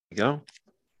Go.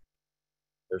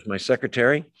 There's my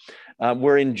secretary.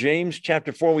 We're in James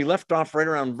chapter 4. We left off right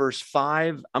around verse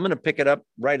 5. I'm going to pick it up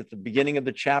right at the beginning of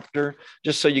the chapter,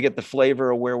 just so you get the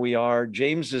flavor of where we are.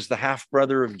 James is the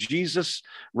half-brother of Jesus,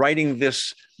 writing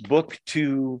this book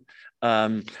to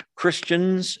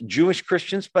Christians, Jewish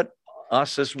Christians, but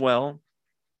us as well,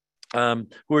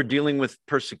 who are dealing with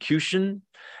persecution.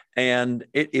 And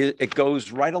it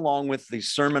goes right along with the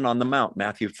Sermon on the Mount,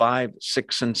 Matthew 5,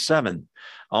 6, and 7,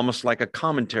 almost like a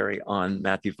commentary on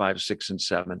Matthew 5, 6, and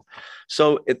 7.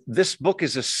 So this book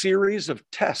is a series of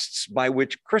tests by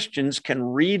which Christians can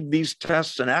read these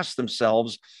tests and ask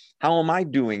themselves, how am I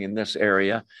doing in this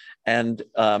area? And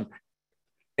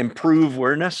improve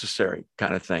where necessary,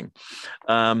 kind of thing.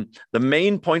 The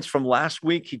main points from last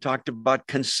week, he talked about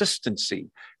consistency.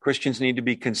 Christians need to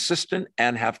be consistent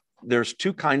and there's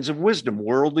two kinds of wisdom: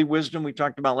 worldly wisdom, we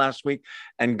talked about last week,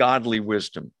 and godly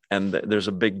wisdom. And there's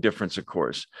a big difference, of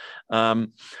course.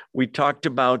 We talked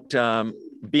about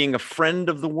being a friend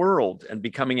of the world and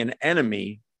becoming an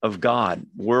enemy of God,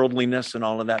 worldliness and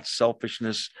all of that,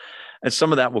 selfishness. And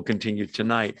some of that will continue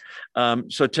tonight.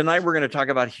 So tonight we're going to talk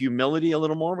about humility a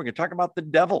little more. We're going to talk about the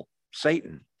devil,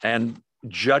 Satan, and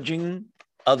judging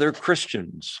other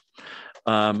Christians,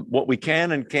 what we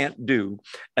can and can't do.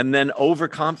 And then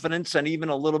overconfidence, and even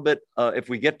a little bit, if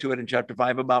we get to it in chapter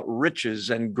 5, about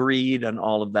riches and greed and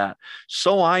all of that.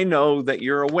 So I know that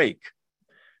you're awake.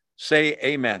 Say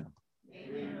amen.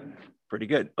 Pretty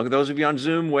good. Okay, those of you on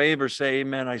Zoom, wave or say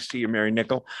amen. I see you, Mary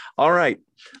Nickel. All right.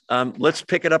 Let's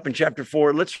pick it up in chapter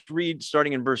 4. Let's read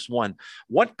starting in verse 1.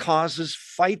 What causes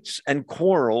fights and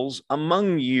quarrels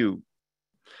among you?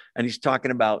 And he's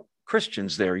talking about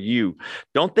Christians there, you.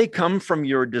 Don't they come from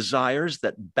your desires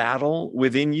that battle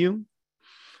within you?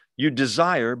 You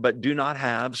desire, but do not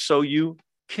have, so you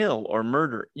kill or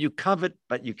murder. You covet,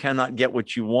 but you cannot get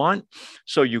what you want,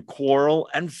 so you quarrel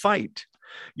and fight.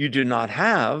 You do not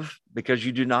have because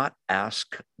you do not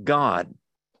ask God.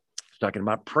 Talking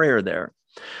about prayer there.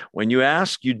 When you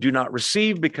ask, you do not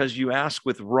receive because you ask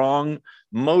with wrong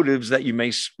motives, that you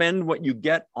may spend what you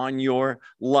get on your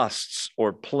lusts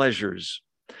or pleasures.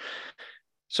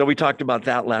 So we talked about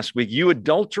that last week. You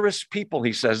adulterous people,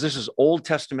 he says. This is Old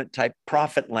Testament type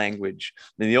prophet language.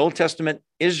 In the Old Testament,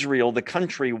 Israel, the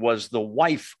country, was the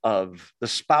wife of, the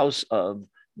spouse of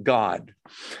God.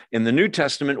 In the New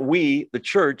Testament, we, the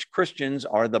church, Christians,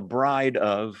 are the bride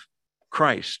of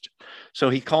Christ. So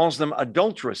he calls them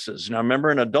adulteresses. Now, remember,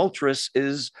 an adulteress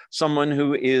is someone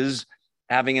who is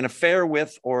having an affair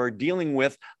with or dealing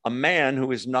with a man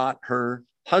who is not her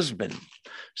husband.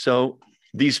 So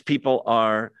these people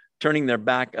are turning their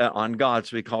back on God,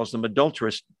 so he calls them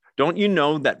adulterous. Don't you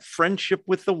know that friendship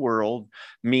with the world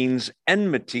means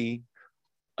enmity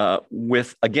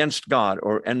against God,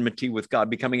 or enmity with God,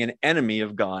 becoming an enemy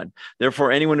of God?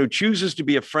 Therefore, anyone who chooses to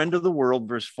be a friend of the world,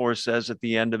 verse 4 says at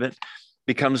the end of it,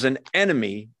 becomes an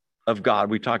enemy of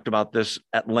God. We talked about this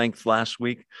at length last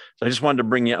week, so I just wanted to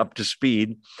bring you up to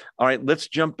speed. All right, let's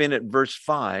jump in at verse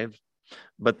 5,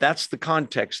 but that's the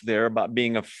context there about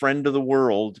being a friend of the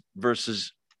world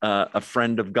versus a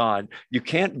friend of God. You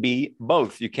can't be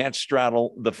both. You can't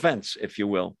straddle the fence, if you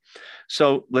will.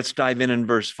 So let's dive in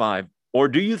verse 5. Or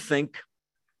do you think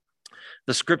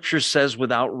the scripture says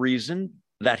without reason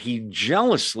that he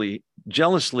jealously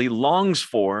longs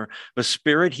for the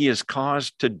spirit he has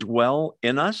caused to dwell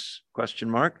in us? ?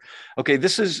 Okay,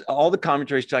 this is all the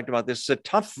commentaries talked about this. It's a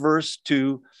tough verse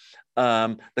to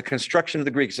the construction of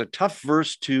the Greek. It's a tough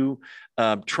verse to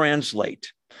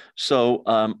translate. So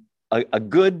a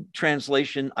good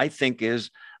translation, I think, is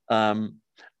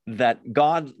that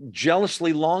God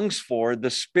jealously longs for the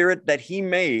spirit that he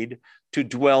made to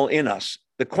dwell in us.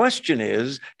 The question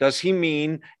is, does he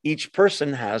mean each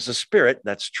person has a spirit?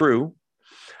 That's true.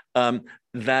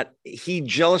 That he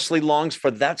jealously longs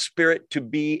for that spirit to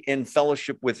be in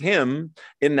fellowship with him,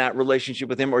 in that relationship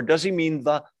with him, or does he mean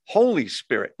the Holy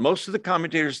Spirit? Most of the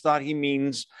commentators thought he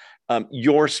means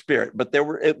your spirit, but there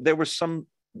were some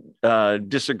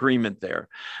disagreement there.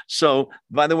 So,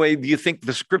 by the way, do you think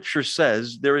the scripture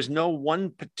says, there is no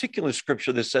one particular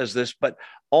scripture that says this, but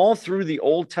all through the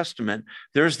Old Testament,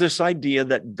 there's this idea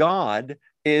that God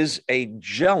is a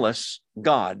jealous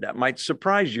God. That might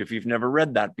surprise you if you've never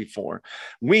read that before.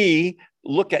 We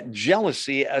look at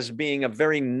jealousy as being a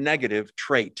very negative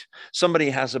trait. Somebody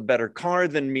has a better car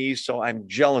than me, so I'm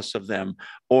jealous of them.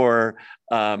 Or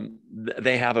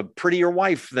they have a prettier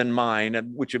wife than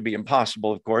mine, which would be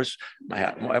impossible, of course.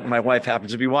 My wife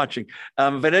happens to be watching.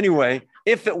 But anyway,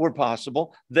 if it were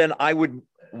possible, then I would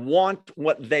want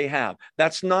what they have.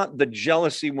 That's not the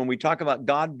jealousy. When we talk about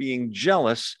God being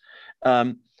jealous,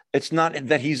 It's not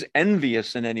that he's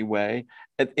envious in any way.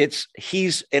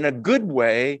 He's in a good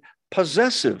way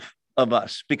possessive of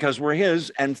us because we're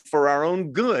his, and for our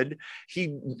own good,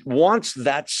 he wants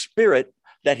that spirit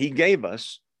that he gave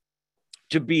us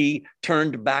to be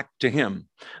turned back to him,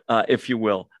 if you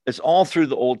will. It's all through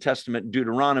the Old Testament,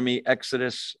 Deuteronomy,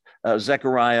 Exodus,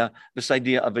 Zechariah, this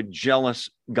idea of a jealous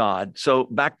God. So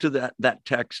back to that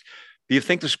text. Do you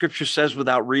think the scripture says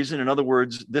without reason? In other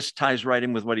words, this ties right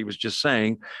in with what he was just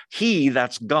saying. He,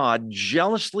 that's God,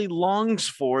 jealously longs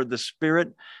for the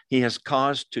spirit he has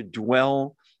caused to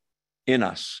dwell in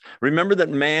us. Remember that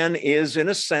man is, in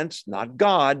a sense, not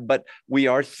God, but we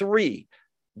are three: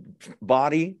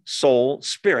 body, soul,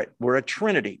 spirit. We're a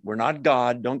trinity. We're not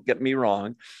God, don't get me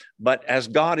wrong. But as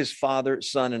God is Father,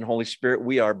 Son, and Holy Spirit,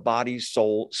 we are body,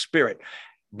 soul, spirit.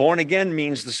 Born again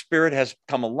means the spirit has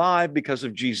come alive because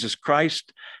of Jesus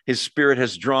Christ. His spirit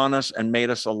has drawn us and made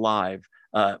us alive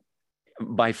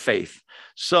by faith.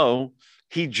 So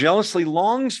he jealously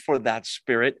longs for that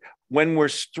spirit when we're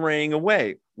straying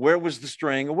away. Where was the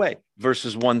straying away?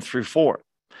 Verses 1-4.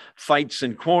 Fights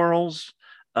and quarrels.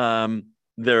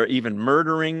 They're even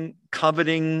murdering,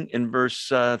 coveting in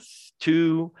verse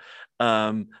 2.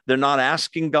 They're not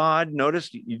asking God.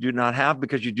 Notice you do not have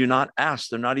because you do not ask.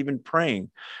 They're not even praying.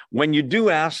 When you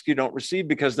do ask, you don't receive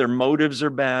because their motives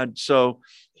are bad. So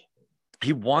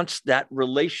he wants that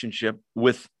relationship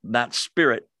with that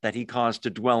spirit that he caused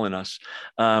to dwell in us.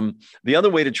 The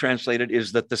other way to translate it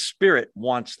is that the spirit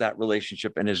wants that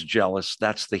relationship and is jealous.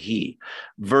 That's the he.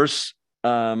 Verse,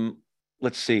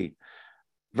 let's see.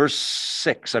 Verse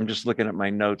 6, I'm just looking at my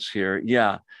notes here.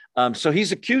 Yeah. So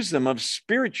he's accused them of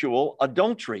spiritual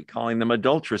adultery, calling them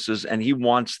adulteresses, and he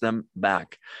wants them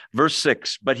back. Verse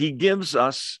 6, but he gives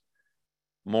us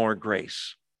more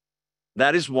grace.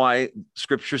 That is why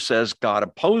scripture says God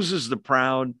opposes the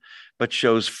proud, but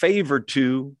shows favor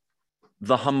to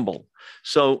the humble.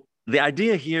 So the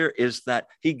idea here is that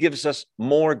he gives us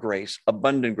more grace,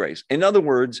 abundant grace. In other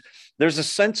words, there's a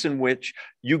sense in which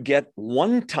you get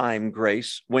one-time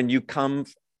grace when you come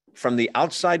from the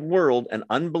outside world, an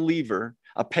unbeliever,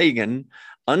 a pagan,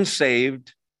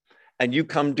 unsaved, and you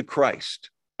come to Christ.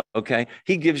 Okay.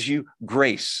 He gives you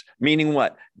grace, meaning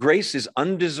what? Grace is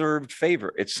undeserved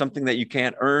favor. It's something that you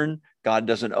can't earn. God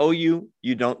doesn't owe you.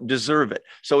 You don't deserve it.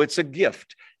 So it's a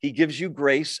gift. He gives you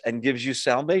grace and gives you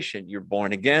salvation. You're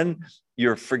born again.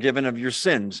 You're forgiven of your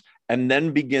sins. And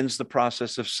then begins the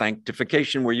process of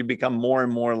sanctification where you become more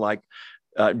and more like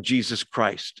Jesus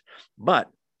Christ. But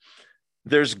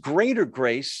there's greater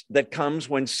grace that comes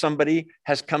when somebody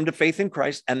has come to faith in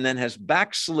Christ and then has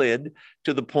backslid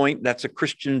to the point, that's a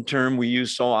Christian term we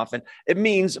use so often. It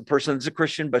means a person that's a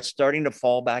Christian, but starting to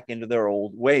fall back into their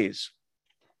old ways.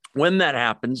 When that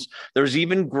happens, there's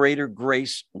even greater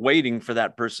grace waiting for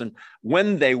that person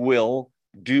when they will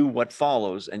do what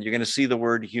follows. And you're going to see the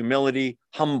word humility,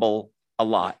 humble a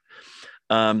lot.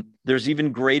 There's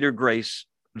even greater grace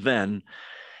then.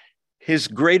 His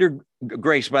greater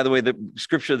grace, by the way, the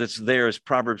scripture that's there is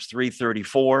Proverbs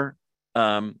 3:34.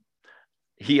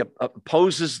 He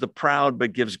opposes the proud,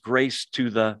 but gives grace to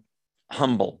the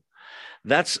humble.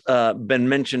 That's been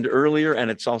mentioned earlier, and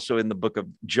it's also in the book of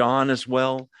John as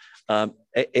well.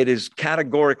 It is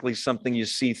categorically something you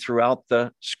see throughout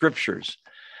the scriptures.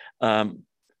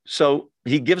 So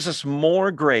he gives us more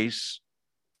grace,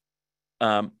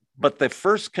 but the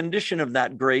first condition of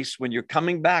that grace, when you're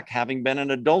coming back, having been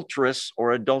an adulteress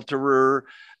or adulterer,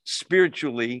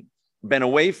 spiritually been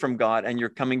away from God, and you're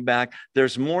coming back,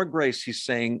 there's more grace. He's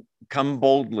saying, come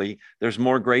boldly. There's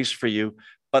more grace for you.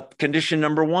 But condition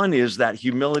number one is that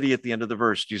humility at the end of the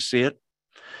verse. Do you see it?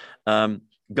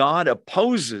 God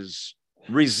opposes,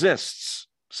 resists,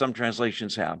 some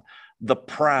translations have, the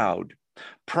proud.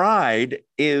 Pride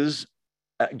is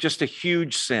just a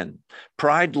huge sin.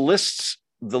 Pride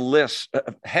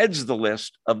heads the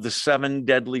list of the 7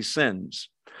 deadly sins.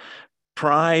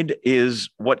 Pride is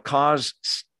what caused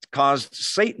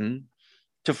Satan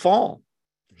to fall.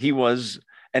 He was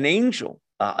an angel,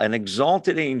 an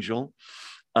exalted angel,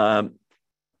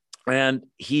 and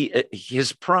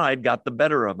his pride got the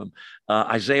better of him.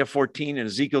 Isaiah 14 and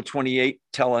Ezekiel 28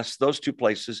 tell us, those 2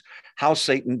 places, how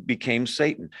Satan became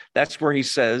Satan. That's where he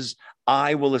says,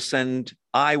 I will ascend.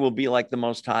 I will be like the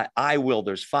Most High. I will.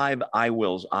 There's 5 I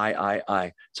wills.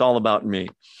 I. It's all about me.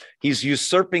 He's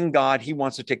usurping God. He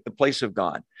wants to take the place of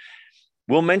God.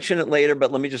 We'll mention it later,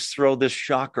 but let me just throw this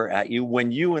shocker at you.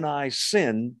 When you and I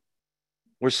sin,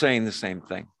 we're saying the same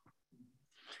thing.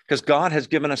 Because God has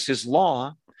given us his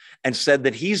law and said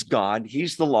that he's God,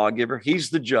 he's the lawgiver, he's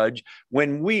the judge.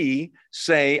 When we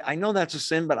say, I know that's a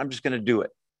sin, but I'm just going to do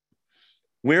it,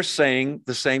 we're saying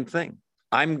the same thing.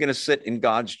 I'm going to sit in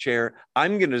God's chair.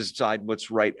 I'm going to decide what's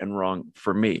right and wrong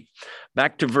for me.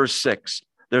 Back to verse 6.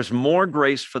 There's more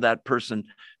grace for that person,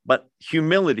 but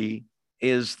humility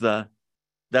is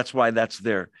that's why that's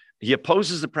there. He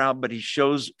opposes the proud, but he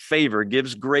shows favor,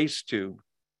 gives grace to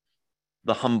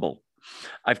the humble.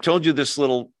 I've told you this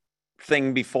little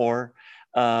thing before.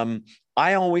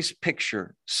 I always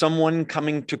picture someone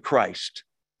coming to Christ,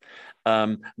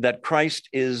 that Christ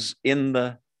is in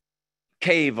the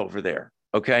cave over there,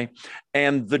 okay?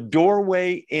 And the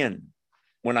doorway in,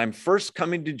 when I'm first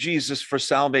coming to Jesus for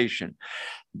salvation,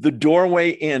 the doorway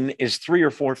in is 3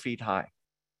 or 4 feet high.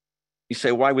 You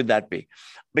say, why would that be?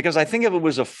 Because I think if it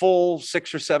was a full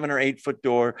 6 or 7 or 8 foot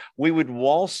door, we would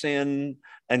waltz in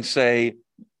and say,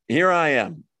 here I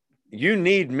am. You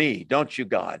need me, don't you,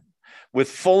 God? With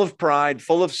full of pride,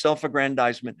 full of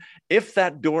self-aggrandizement. If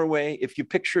that doorway, if you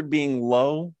picture it being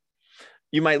low,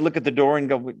 you might look at the door and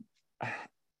go,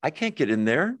 I can't get in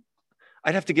there.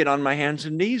 I'd have to get on my hands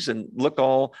and knees and look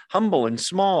all humble and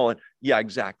small. Yeah,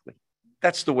 exactly.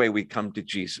 That's the way we come to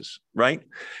Jesus, right?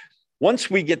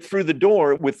 Once we get through the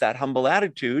door with that humble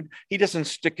attitude, he doesn't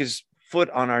stick his foot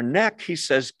on our neck. He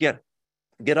says, get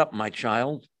up, my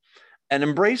child, and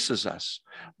embraces us.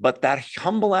 But that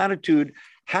humble attitude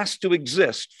has to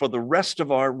exist for the rest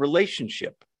of our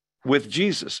relationship with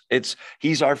Jesus.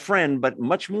 He's our friend, but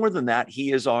much more than that,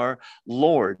 he is our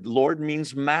Lord. Lord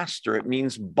means master. It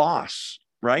means boss,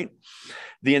 right?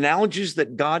 The analogies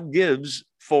that God gives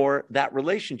for that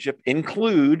relationship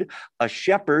include a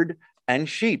shepherd and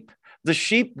sheep. The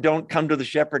sheep don't come to the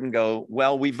shepherd and go,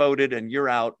 well, we voted and you're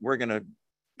out. We're going to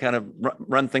kind of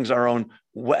run things our own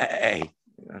way.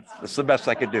 That's the best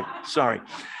I could do. Sorry.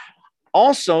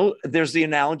 Also, there's the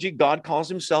analogy, God calls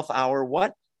himself our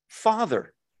what?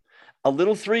 Father. A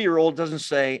little 3-year-old doesn't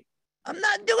say, I'm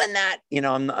not doing that.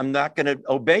 I'm not going to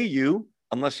obey you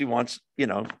unless he wants,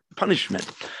 punishment.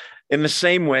 In the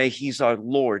same way, he's our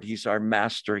Lord. He's our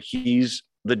master. He's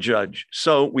the judge.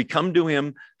 So we come to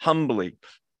him humbly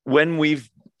when we've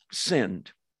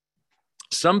sinned.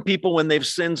 Some people, when they've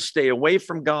sinned, stay away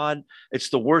from God. It's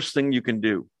the worst thing you can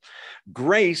do.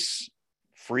 Grace,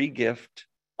 free gift,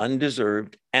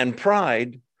 undeserved, and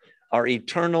pride are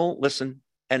eternal,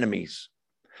 enemies.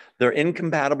 They're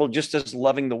incompatible, just as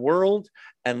loving the world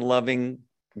and loving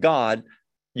God.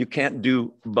 You can't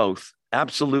do both.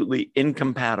 Absolutely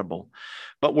incompatible.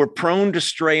 But we're prone to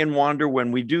stray and wander.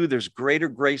 When we do, there's greater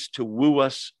grace to woo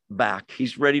us back.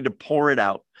 He's ready to pour it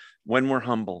out when we're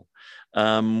humble. We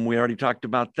already talked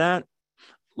about that.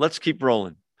 Let's keep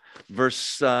rolling. Verse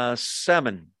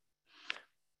 7.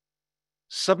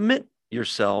 Submit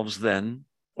yourselves then,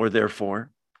 or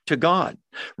therefore, to God.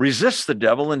 Resist the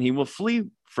devil and he will flee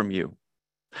from you.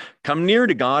 Come near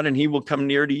to God and he will come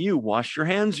near to you. Wash your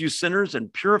hands, you sinners,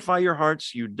 and purify your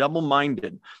hearts, you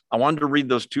double-minded. I wanted to read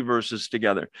those 2 verses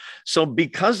together. So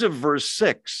because of verse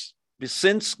 6,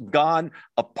 since God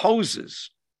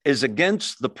opposes, is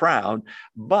against the proud,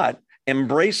 but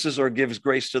embraces or gives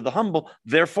grace to the humble,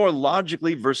 therefore,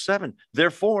 logically, verse 7,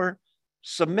 therefore,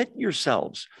 submit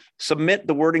yourselves. Submit,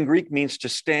 the word in Greek means to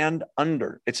stand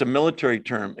under. It's a military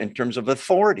term in terms of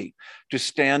authority, to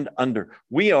stand under.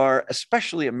 We are,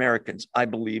 especially Americans, I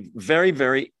believe, very,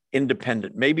 very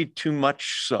independent, maybe too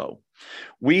much so.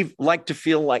 We like to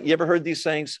feel like, you ever heard these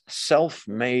sayings?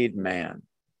 Self-made man,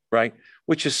 right?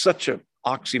 Which is such an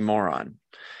oxymoron.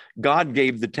 God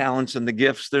gave the talents and the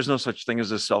gifts. There's no such thing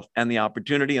as and the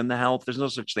opportunity and the health. There's no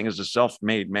such thing as a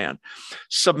self-made man.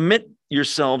 Submit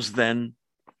yourselves then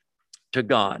to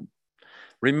God.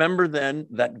 Remember then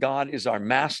that God is our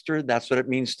master. That's what it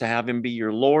means to have him be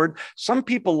your Lord. Some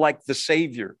people like the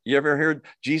Savior. You ever heard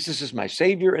Jesus is my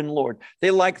Savior and Lord?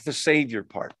 They like the Savior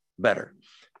part better.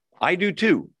 I do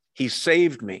too. He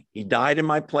saved me. He died in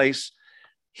my place.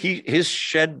 His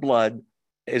shed blood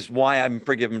is why I'm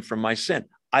forgiven from my sin.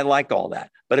 I like all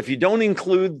that. But if you don't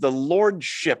include the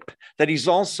lordship, that he's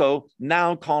also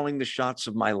now calling the shots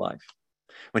of my life.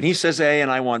 When he says A and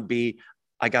I want B,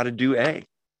 I got to do A,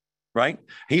 right?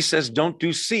 He says, don't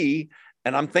do C.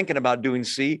 And I'm thinking about doing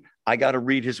C. I got to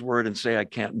read his word and say, I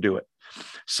can't do it.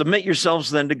 Submit yourselves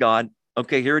then to God.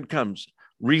 Okay, here it comes.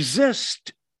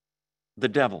 Resist the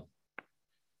devil.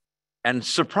 And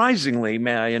surprisingly,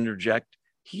 may I interject,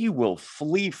 he will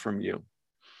flee from you.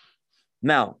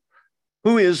 Now,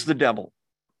 who is the devil?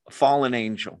 A fallen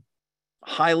angel,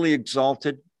 highly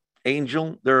exalted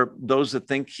angel. There are those that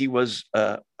think he was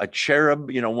a cherub,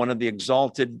 one of the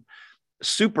exalted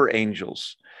super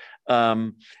angels.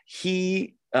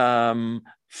 He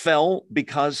fell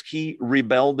because he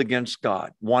rebelled against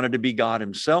God, wanted to be God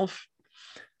himself,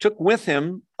 took with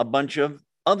him a bunch of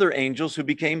other angels who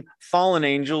became fallen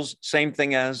angels, same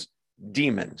thing as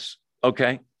demons.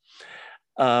 Okay.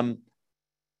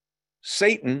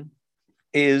 Satan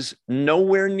is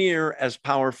nowhere near as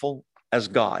powerful as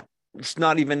God. It's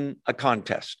not even a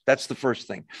contest. That's the first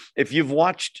thing. If you've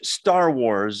watched Star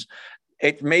Wars,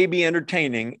 it may be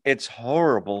entertaining. It's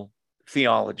horrible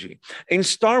theology. In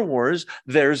Star Wars,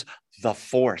 there's the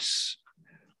Force,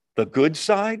 the good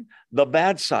side, the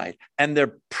bad side, and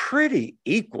they're pretty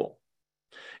equal.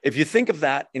 If you think of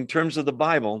that in terms of the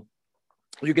Bible,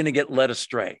 you're going to get led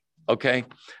astray. Okay.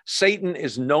 Satan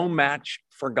is no match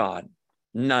for God,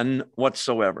 none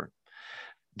whatsoever.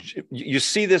 You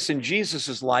see this in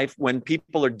Jesus's life when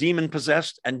people are demon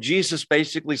possessed, and Jesus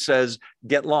basically says,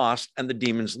 get lost, and the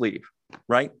demons leave,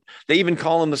 right? They even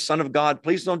call him the Son of God.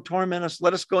 Please don't torment us.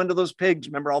 Let us go into those pigs.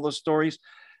 Remember all those stories?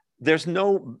 There's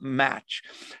no match.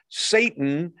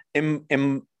 Satan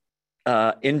indwells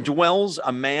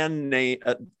a man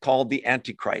called the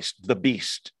Antichrist, the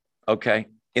beast, okay?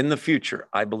 In the future,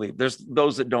 I believe. There's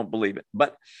those that don't believe it.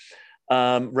 But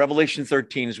Revelation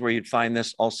 13 is where you'd find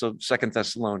this, also 2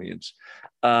 Thessalonians.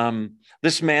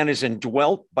 This man is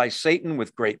indwelt by Satan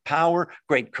with great power,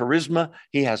 great charisma.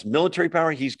 He has military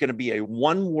power. He's going to be a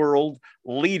one-world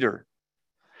leader.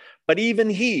 But even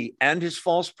he and his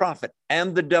false prophet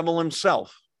and the devil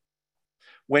himself,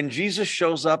 when Jesus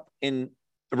shows up in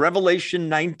Revelation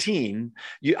 19,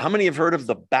 how many have heard of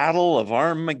the Battle of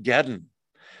Armageddon?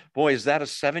 Boy, is that a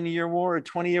 7-year war, a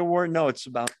 20-year war? No, it's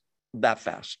about that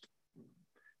fast.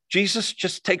 Jesus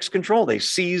just takes control. He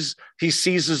seizes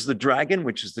the dragon,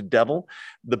 which is the devil,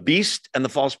 the beast, and the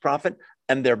false prophet,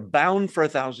 and they're bound for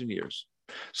 1,000 years.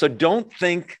 So don't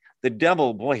think the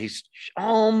devil, boy, he's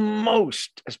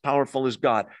almost as powerful as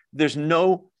God. There's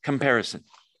no comparison.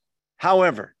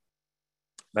 However,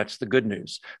 that's the good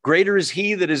news. Greater is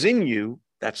he that is in you,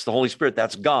 that's the Holy Spirit,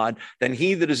 that's God, than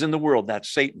he that is in the world,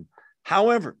 that's Satan.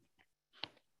 However,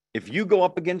 if you go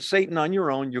up against Satan on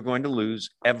your own, you're going to lose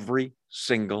every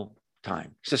single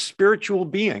time. He's a spiritual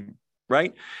being,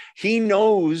 right? He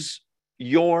knows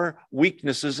your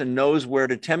weaknesses and knows where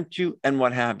to tempt you and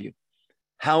what have you.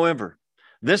 However,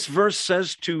 this verse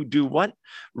says to do what?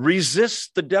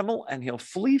 Resist the devil and he'll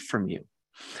flee from you.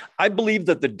 I believe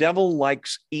that the devil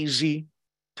likes easy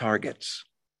targets.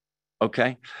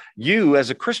 Okay. You as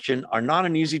a Christian are not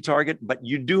an easy target, but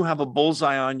you do have a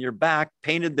bullseye on your back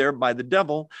painted there by the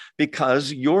devil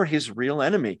because you're his real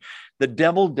enemy. The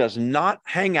devil does not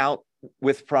hang out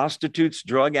with prostitutes,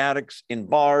 drug addicts in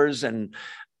bars and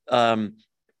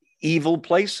evil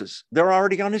places. They're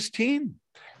already on his team.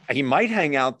 He might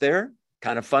hang out there,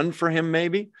 kind of fun for him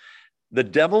maybe. The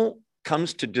devil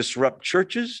comes to disrupt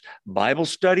churches, Bible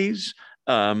studies,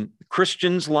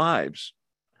 Christians' lives.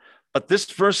 But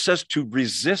this verse says to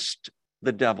resist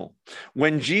the devil.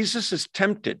 When Jesus is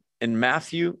tempted in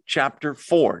Matthew chapter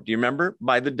 4, do you remember?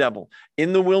 By the devil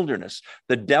in the wilderness,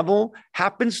 the devil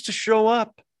happens to show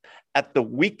up at the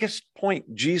weakest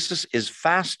point. Jesus is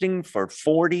fasting for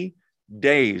 40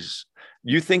 days.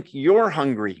 You think you're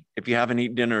hungry if you haven't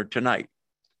eaten dinner tonight.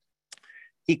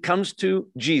 He comes to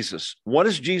Jesus. What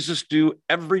does Jesus do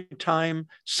every time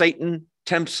Satan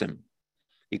tempts him?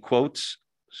 He quotes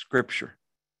scripture.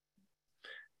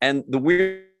 And the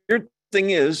weird thing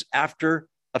is, after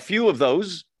a few of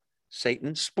those,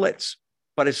 Satan splits.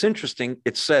 But it's interesting.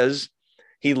 It says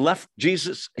he left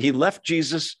Jesus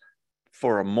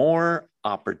for a more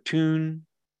opportune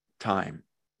time.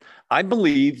 I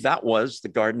believe that was the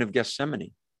Garden of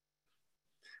Gethsemane,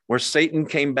 where Satan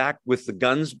came back with the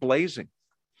guns blazing.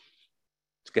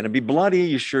 It's going to be bloody.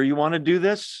 You sure you want to do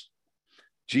this?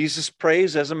 Jesus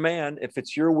prays as a man, if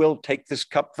it's your will, take this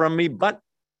cup from me, but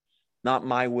not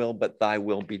my will, but thy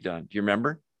will be done. Do you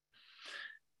remember?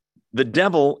 The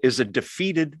devil is a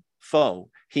defeated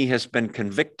foe. He has been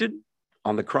convicted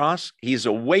on the cross. He's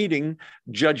awaiting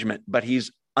judgment, but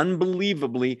he's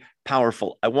unbelievably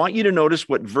powerful. I want you to notice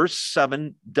what verse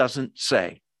 7 doesn't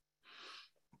say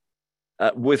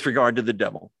with regard to the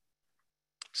devil.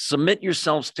 Submit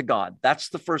yourselves to God. That's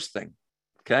the first thing,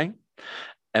 okay?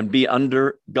 And be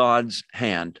under God's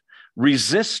hand.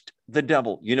 Resist the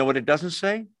devil. You know what it doesn't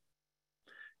say?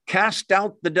 Cast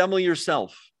out the devil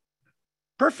yourself.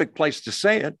 Perfect place to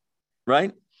say it,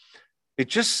 right? It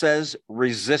just says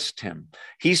resist him.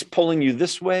 He's pulling you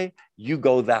this way, you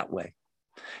go that way.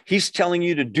 He's telling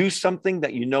you to do something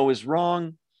that you know is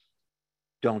wrong.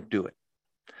 Don't do it.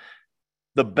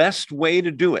 The best way to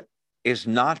do it is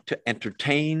not to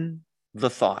entertain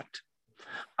the thought.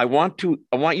 I want you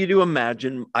to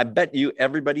imagine, I bet you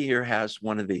everybody here has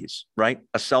one of these, right?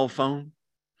 A cell phone.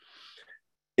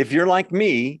 If you're like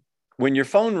me, When your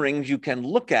phone rings, you can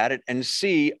look at it and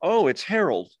see, oh, it's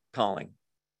Harold calling.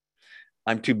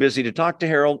 I'm too busy to talk to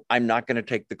Harold. I'm not going to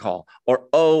take the call. Or,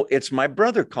 oh, it's my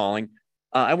brother calling.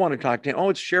 I want to talk to him. Oh,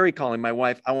 it's Sherry calling, my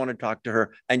wife. I want to talk to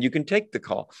her. And you can take the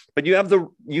call. But you have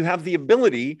the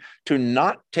ability to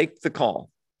not take the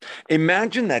call.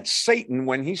 Imagine that Satan,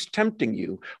 when he's tempting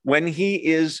you, when he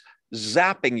is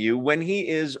zapping you, when he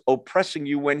is oppressing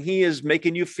you, when he is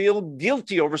making you feel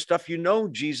guilty over stuff you know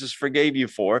Jesus forgave you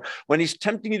for, when he's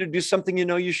tempting you to do something you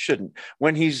know you shouldn't,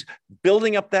 when he's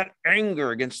building up that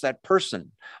anger against that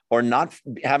person or not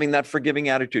having that forgiving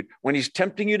attitude, when he's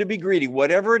tempting you to be greedy,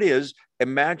 whatever it is,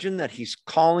 imagine that he's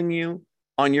calling you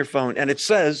on your phone and it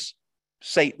says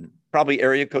Satan, probably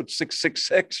area code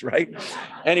 666, right?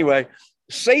 Anyway,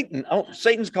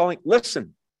 Satan's calling.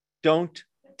 Listen, don't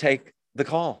take the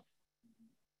call.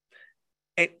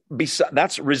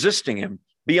 That's resisting him.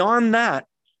 Beyond that,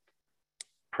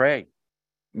 pray.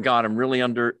 God, I'm really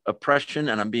under oppression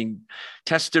and I'm being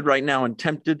tested right now and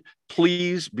tempted.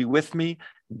 Please be with me.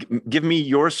 Give me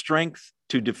your strength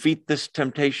to defeat this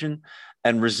temptation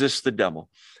and resist the devil.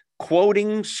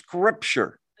 Quoting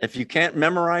scripture. If you can't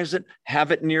memorize it,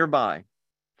 have it nearby.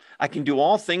 I can do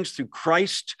all things through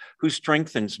Christ who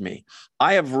strengthens me.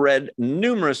 I have read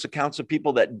numerous accounts of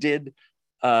people that did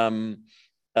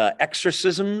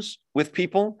exorcisms with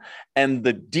people, and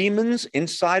the demons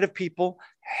inside of people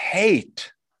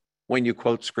hate when you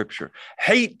quote scripture,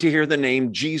 hate to hear the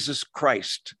name Jesus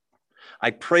Christ.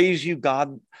 I praise you,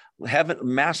 God,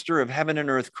 master of heaven and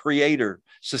earth, creator,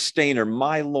 sustainer,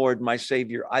 my Lord, my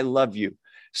Savior. I love you.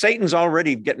 Satan's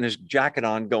already getting his jacket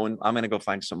on going, I'm going to go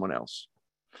find someone else.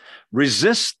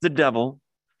 Resist the devil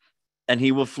and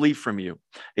he will flee from you.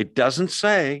 It doesn't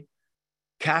say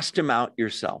cast him out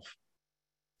yourself.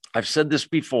 I've said this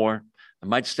before. I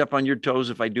might step on your toes.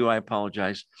 If I do, I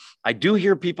apologize. I do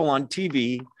hear people on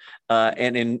TV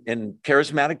and in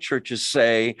charismatic churches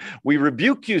say, we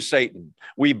rebuke you, Satan.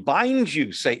 We bind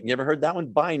you, Satan. You ever heard that one?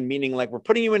 Bind, meaning like we're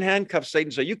putting you in handcuffs,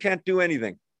 Satan, so you can't do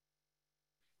anything.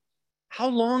 How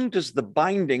long does the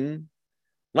binding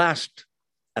last?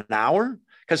 An hour?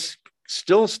 Because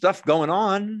still stuff going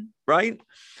on, right?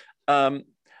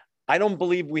 I don't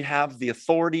believe we have the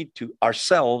authority to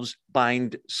ourselves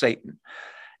bind Satan.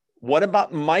 What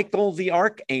about Michael the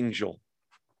archangel?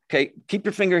 Okay, keep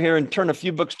your finger here and turn a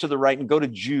few books to the right and go to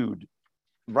Jude,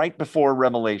 right before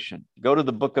Revelation. Go to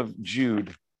the book of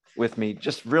Jude with me,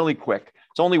 just really quick.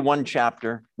 It's only one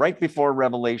chapter, right before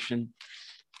Revelation,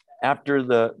 after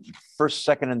the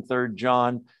 1st, 2nd, and 3rd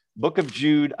John. Book of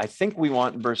Jude, I think we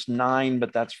want verse 9,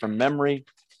 but that's from memory.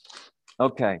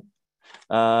 Okay.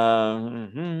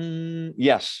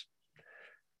 Yes.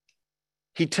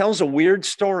 He tells a weird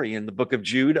story in the book of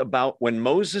Jude about when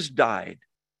Moses died.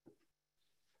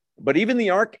 But even the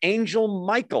archangel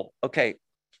Michael, okay,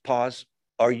 pause.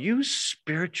 Are you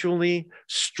spiritually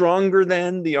stronger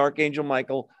than the archangel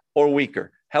Michael or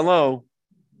weaker? Hello,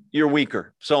 you're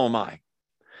weaker. So am I.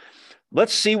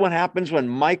 Let's see what happens when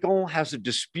Michael has a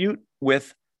dispute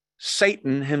with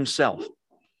Satan himself.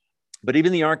 But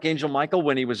even the archangel Michael,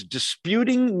 when he was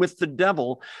disputing with the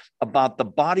devil about the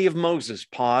body of Moses,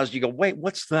 paused. You go, wait,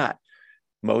 what's that?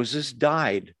 Moses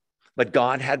died, but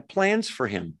God had plans for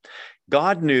him.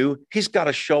 God knew he's got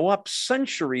to show up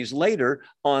centuries later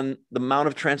on the Mount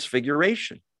of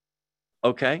Transfiguration.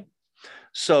 Okay?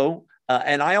 So,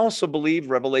 and I also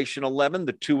believe Revelation 11,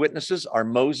 the two witnesses are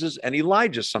Moses and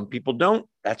Elijah. Some people don't.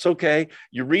 That's okay.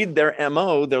 You read their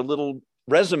MO, their little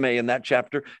resume in that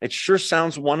chapter. It sure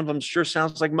sounds, one of them sure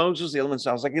sounds like Moses. The other one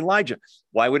sounds like Elijah.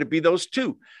 Why would it be those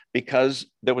two? Because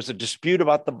there was a dispute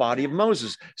about the body of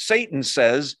Moses. Satan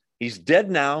says, he's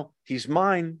dead now. He's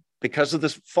mine because of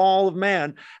this fall of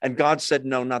man. And God said,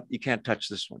 no, you can't touch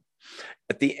this one.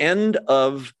 At the end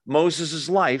of Moses's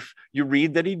life, you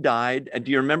read that he died. And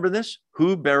do you remember this?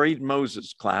 Who buried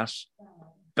Moses, class?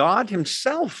 God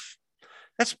himself.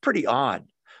 That's pretty odd.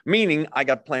 Meaning, I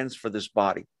got plans for this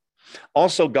body.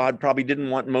 Also, God probably didn't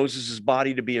want Moses's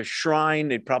body to be a shrine.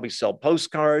 They'd probably sell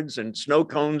postcards and snow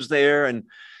cones there and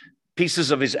pieces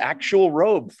of his actual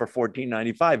robe for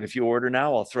 $14.95. If you order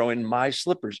now, I'll throw in my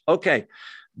slippers. Okay.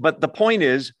 But the point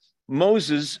is,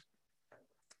 Moses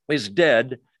is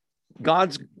dead.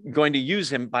 God's going to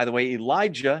use him. By the way,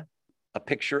 Elijah, a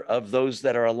picture of those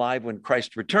that are alive when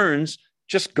Christ returns,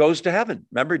 just goes to heaven.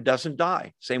 Remember, it doesn't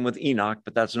die. Same with Enoch,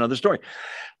 but that's another story.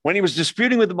 When he was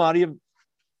disputing with the body of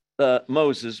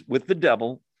Moses with the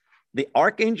devil, the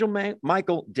archangel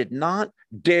Michael did not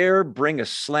dare bring a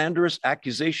slanderous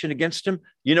accusation against him.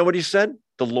 You know what he said?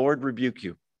 The Lord rebuke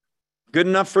you. Good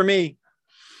enough for me.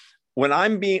 when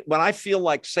I feel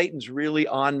like Satan's really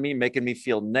on me, making me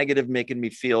feel negative, making me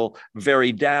feel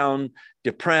very down,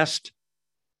 depressed,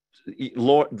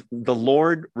 the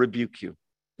Lord rebuke you.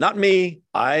 Not me.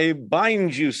 I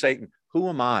bind you, Satan. Who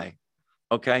am I?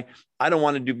 Okay. I don't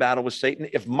want to do battle with Satan.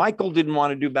 If Michael didn't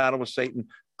want to do battle with Satan,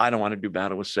 I don't want to do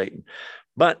battle with Satan.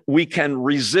 But we can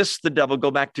resist the devil.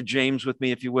 Go back to James with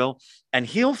me, if you will, and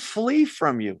he'll flee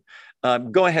from you.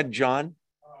 Go ahead, John.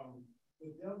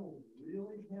 The devil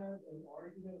really had an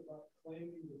argument about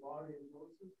claiming the body of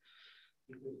Moses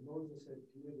because Moses had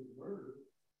committed murder.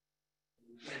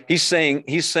 He's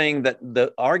saying that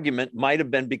the argument might have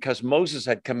been because Moses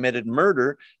had committed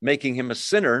murder, making him a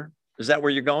sinner. Is that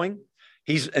where you're going?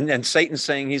 And Satan's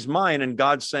saying he's mine, and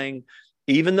God's saying,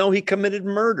 even though he committed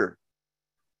murder,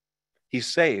 he's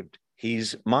saved.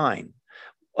 He's mine.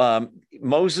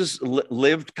 Moses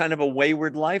lived kind of a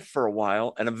wayward life for a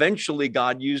while, and eventually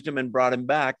God used him and brought him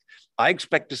back. I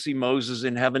expect to see Moses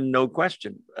in heaven, no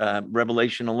question.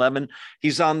 Revelation 11,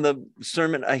 he's on the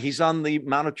he's on the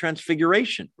Mount of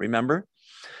Transfiguration, remember?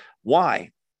 Why?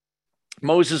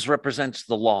 Moses represents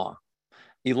the law.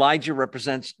 Elijah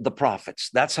represents the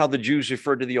prophets. That's how the Jews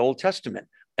refer to the Old Testament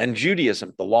and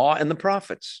Judaism, the law and the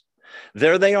prophets.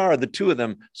 There they are, the two of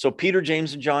them. So Peter,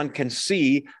 James, and John can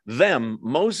see them,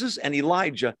 Moses and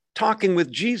Elijah, talking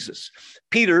with Jesus.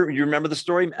 Peter, you remember the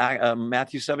story,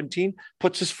 Matthew 17,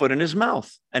 puts his foot in his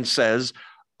mouth and says,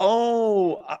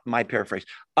 oh, my paraphrase,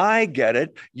 I get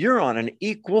it. You're on an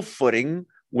equal footing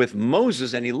with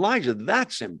Moses and Elijah.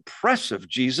 That's impressive,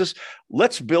 Jesus.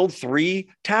 Let's build 3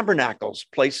 tabernacles,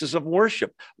 places of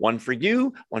worship. One for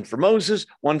you, one for Moses,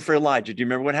 one for Elijah. Do you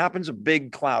remember what happens? A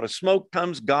big cloud of smoke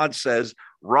comes. God says,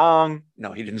 wrong.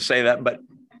 No, he didn't say that, but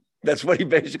that's what he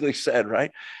basically said,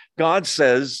 right? God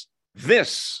says,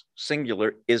 this,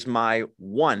 singular, is my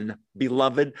one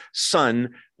beloved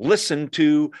son. Listen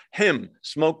to him.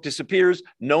 Smoke disappears.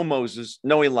 No Moses,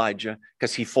 no Elijah,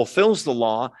 because he fulfills the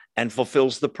law and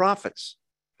fulfills the prophets.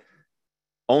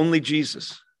 Only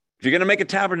Jesus. If you're going to make a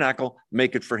tabernacle,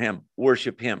 make it for him.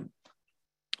 Worship him.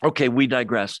 Okay, we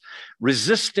digress.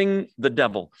 Resisting the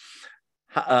devil.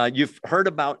 You've heard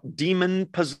about demon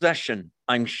possession,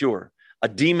 I'm sure. A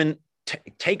demon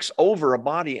takes over a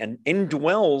body and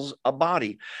indwells a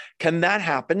body. Can that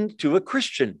happen to a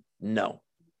Christian? No,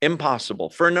 impossible.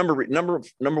 For a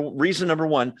reason number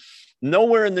one,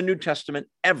 nowhere in the New Testament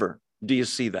ever do you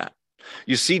see that.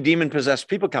 You see demon-possessed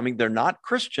people coming. They're not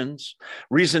Christians.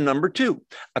 Reason number two,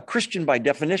 a Christian by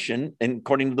definition, and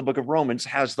according to the book of Romans,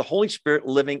 has the Holy Spirit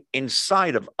living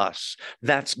inside of us.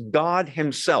 That's God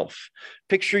himself.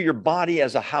 Picture your body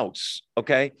as a house,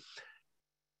 okay?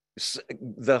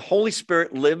 The Holy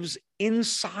Spirit lives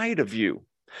inside of you.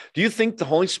 Do you think the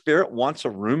Holy Spirit wants a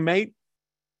roommate,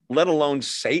 let alone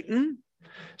Satan?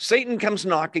 Satan comes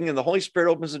knocking and the Holy Spirit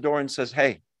opens the door and says,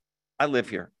 hey, I live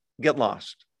here. Get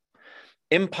lost.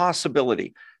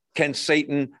 Impossibility. Can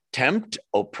Satan tempt,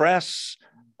 oppress,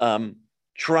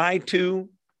 try to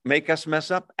make us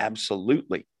mess up?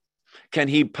 Absolutely. Can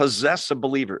he possess a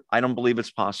believer? I don't believe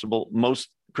it's possible. Most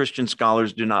Christian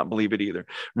scholars do not believe it either.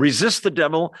 Resist the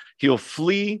devil, he'll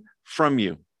flee from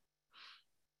you.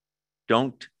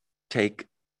 Don't take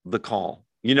the call.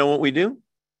 You know what we do?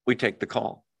 We take the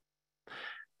call.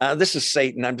 This is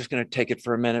Satan. I'm just going to take it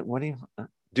for a minute. What do you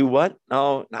do? What?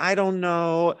 Oh, I don't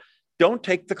know. Don't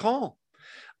take the call.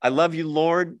 I love you,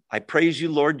 Lord. I praise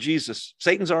you, Lord Jesus.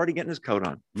 Satan's already getting his coat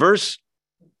on. Verse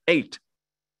 8.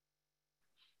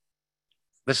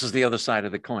 This is the other side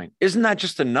of the coin. Isn't that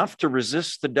just enough to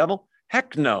resist the devil?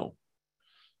 Heck no.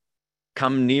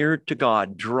 Come near to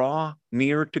God, draw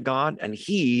near to God, and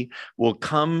he will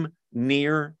come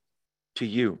near to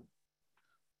you.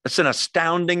 It's an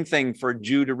astounding thing for a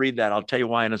Jew to read that. I'll tell you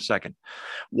why in a second.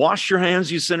 Wash your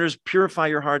hands, you sinners. Purify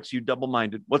your hearts, you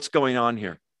double-minded. What's going on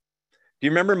here? Do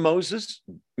you remember Moses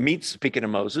speaking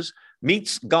of Moses,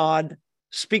 meets God,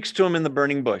 speaks to him in the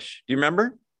burning bush? Do you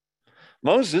remember?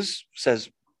 Moses says,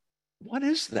 what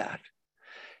is that?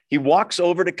 He walks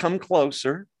over to come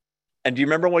closer. And do you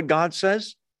remember what God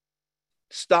says?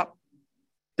 Stop.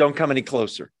 Don't come any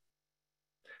closer.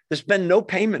 There's been no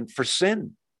payment for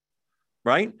sin,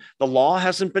 right? The law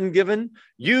hasn't been given.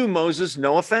 You, Moses,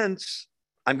 no offense.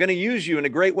 I'm going to use you in a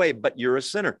great way, but you're a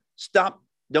sinner. Stop.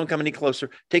 Don't come any closer.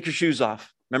 Take your shoes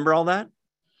off. Remember all that?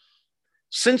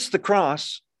 Since the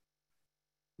cross,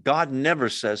 God never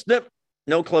says,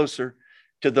 no closer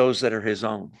to those that are his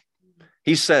own.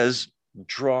 He says,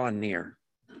 draw near.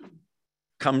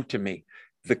 Come to me.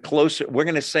 The closer, we're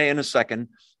going to say in a second,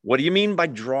 What do you mean by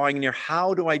drawing near?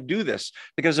 How do I do this?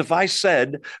 Because if I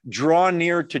said, draw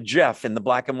near to Jeff in the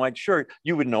black and white shirt,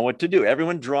 you would know what to do.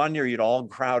 Everyone draw near, you'd all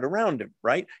crowd around him,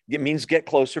 right? It means get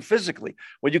closer physically.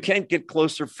 Well, you can't get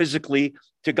closer physically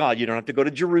to God. You don't have to go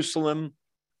to Jerusalem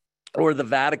or the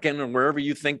Vatican or wherever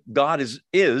you think God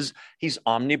is. He's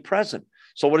omnipresent.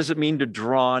 So what does it mean to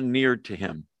draw near to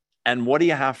him? And what do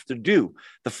you have to do?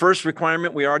 The first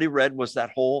requirement we already read was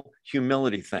that whole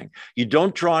humility thing. You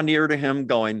don't draw near to him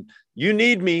going, you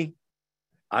need me.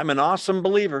 I'm an awesome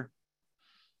believer.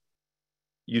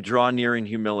 You draw near in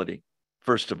humility,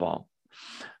 first of all.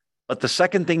 But the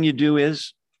second thing you do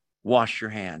is wash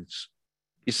your hands.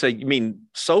 You say, you mean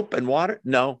soap and water?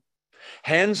 No.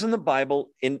 Hands in the Bible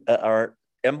are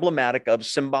emblematic of,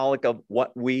 symbolic of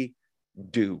what we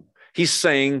do. He's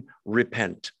saying,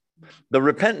 repent. The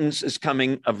repentance is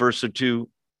coming a verse or two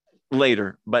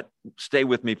later, but stay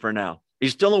with me for now. Are you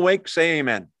still awake? Say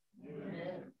amen.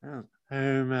 Amen. Oh,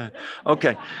 amen.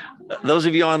 Okay. Those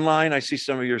of you online, I see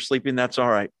some of you are sleeping. That's all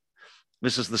right.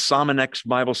 This is the Somanex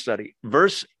Bible study.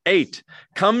 Verse 8,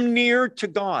 come near to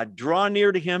God, draw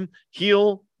near to him.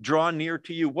 He'll draw near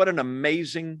to you. What an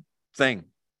amazing thing.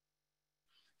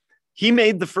 He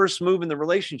made the first move in the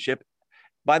relationship.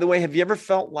 By the way, have you ever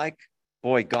felt like,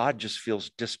 boy, God just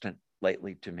feels distant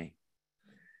lately to me?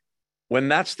 When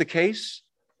that's the case,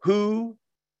 who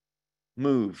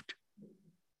moved?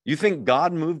 You think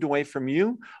God moved away from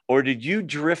you, or did you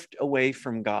drift away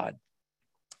from God?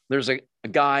 There's a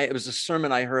guy, it was a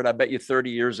sermon I heard, I bet you 30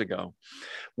 years ago.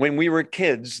 When we were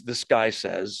kids, this guy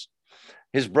says,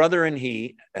 his brother and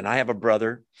he, and I have a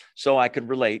brother, so I could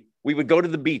relate, we would go to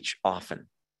the beach often.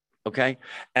 Okay.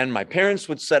 And my parents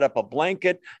would set up a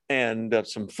blanket and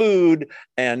some food,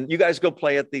 and you guys go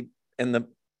play in the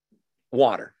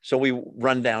water. So we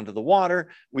run down to the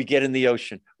water, we get in the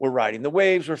ocean, we're riding the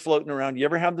waves, we're floating around. You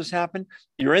ever have this happen?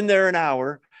 You're in there an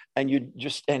hour and you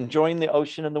just enjoying the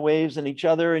ocean and the waves and each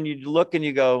other. And you look and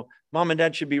you go, Mom and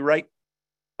Dad should be right.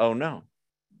 Oh no,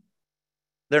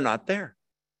 they're not there.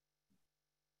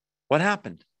 What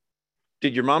happened?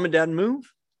 Did your mom and dad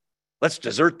move? Let's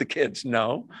desert the kids.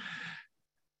 No.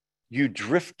 You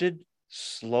drifted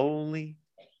slowly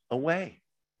away,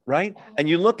 right? And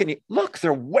you look and you look,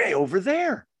 they're way over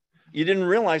there. You didn't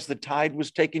realize the tide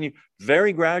was taking you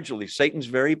very gradually. Satan's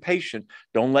very patient.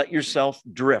 Don't let yourself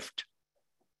drift.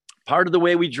 Part of the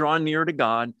way we draw near to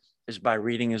God is by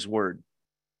reading his word.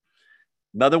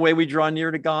 Another way we draw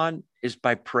near to God is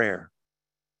by prayer.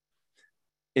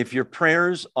 If your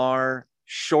prayers are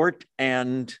short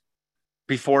and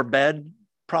before bed,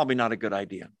 probably not a good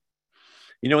idea.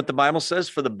 You know what the Bible says?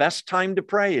 For the best time to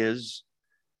pray is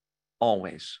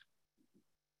always.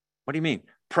 What do you mean?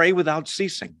 Pray without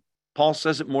ceasing. Paul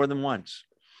says it more than once.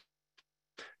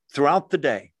 Throughout the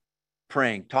day,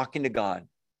 praying, talking to God.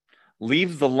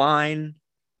 Leave the line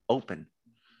open,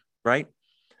 right?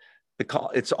 The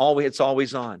call, it's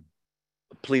always on.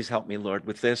 Please help me, Lord,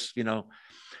 with this.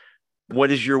 What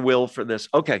is your will for this?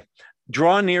 Okay.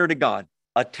 Draw near to God.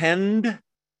 Attend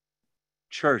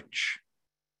church.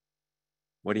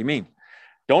 What do you mean?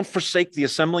 Don't forsake the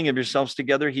assembling of yourselves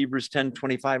together. Hebrews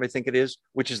 10:25, I think it is,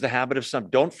 which is the habit of some.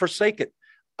 Don't forsake it.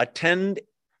 Attend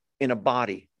in a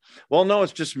body. Well, no,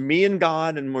 it's just me and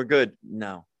God and we're good.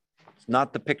 No, it's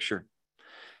not the picture.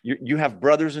 You have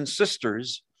brothers and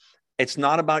sisters. It's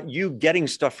not about you getting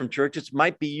stuff from church. It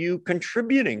might be you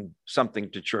contributing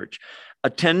something to church.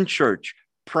 Attend church,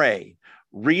 pray,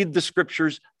 read the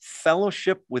scriptures,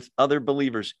 fellowship with other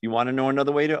believers. You want to know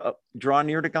another way to draw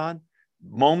near to God?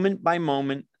 Moment by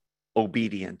moment,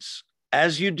 obedience.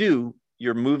 As you do,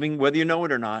 you're moving, whether you know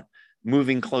it or not,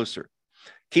 moving closer.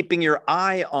 Keeping your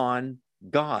eye on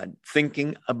God,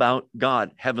 thinking about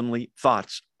God, heavenly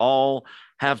thoughts, all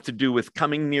have to do with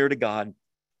coming near to God.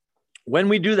 When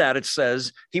we do that, it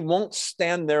says he won't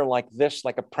stand there like this,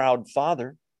 like a proud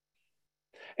father.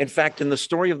 In fact, in the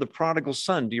story of the prodigal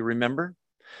son, do you remember?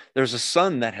 There's a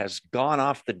son that has gone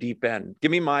off the deep end.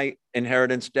 Give me my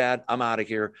inheritance, Dad. I'm out of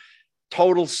here.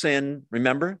 Total sin,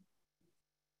 remember?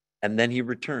 And then he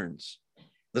returns.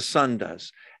 The son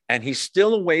does. And he's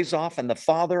still a ways off, and the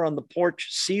father on the porch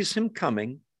sees him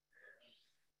coming.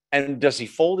 And does he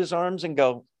fold his arms and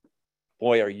go,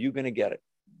 boy, are you going to get it?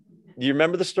 Do you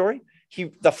remember the story?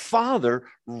 The father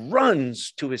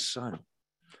runs to his son.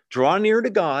 Draw near to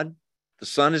God. The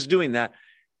son is doing that.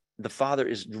 The father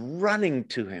is running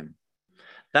to him.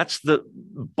 That's the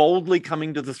boldly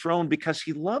coming to the throne because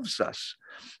he loves us.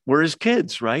 We're his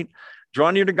kids, right?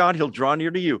 Draw near to God. He'll draw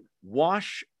near to you.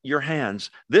 Wash your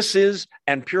hands. This is,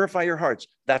 and purify your hearts.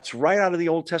 That's right out of the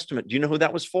Old Testament. Do you know who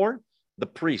that was for? the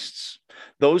priests,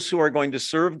 those who are going to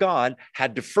serve God,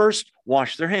 had to first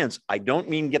wash their hands. I don't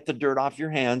mean get the dirt off your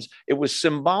hands. It was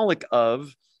symbolic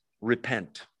of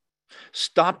repent.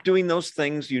 Stop doing those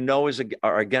things you know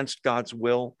are against God's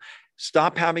will.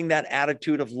 Stop having that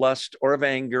attitude of lust or of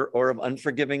anger or of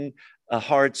unforgiving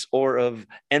hearts or of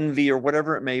envy or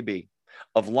whatever it may be,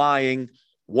 of lying.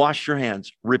 Wash your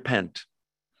hands, repent.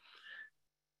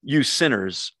 You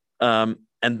sinners. And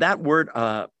that word,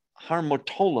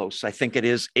 harmotolos, I think it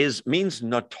is means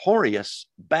notorious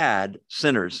bad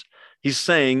sinners. He's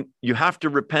saying you have to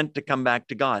repent to come back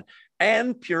to God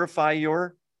and purify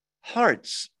your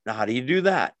hearts. Now, how do you do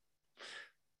that?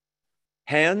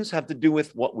 Hands have to do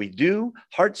with what we do.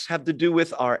 Hearts have to do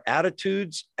with our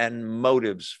attitudes and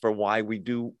motives for why we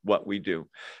do what we do.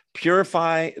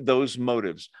 Purify those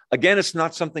motives. Again, it's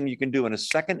not something you can do in a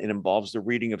second. It involves the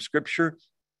reading of Scripture,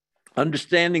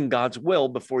 understanding God's will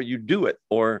before you do it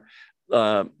or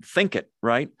think it,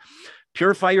 right?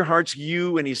 Purify your hearts,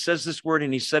 you, and he says this word,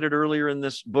 and he said it earlier in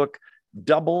this book,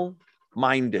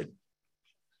 double-minded.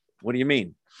 What do you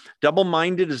mean?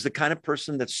 Double-minded is the kind of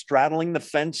person that's straddling the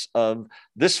fence of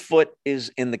this foot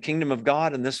is in the kingdom of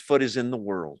God and this foot is in the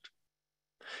world.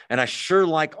 And I sure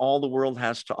like all the world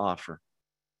has to offer.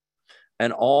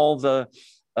 And all the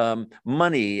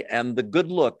money and the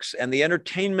good looks and the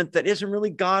entertainment that isn't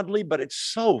really godly, but it's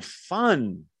so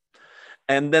fun.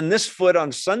 And then this foot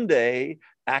on Sunday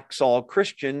acts all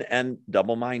Christian and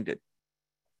double-minded.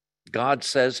 God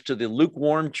says to the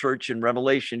lukewarm church in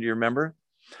Revelation, do you remember?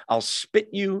 I'll spit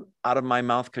you out of my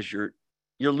mouth because you're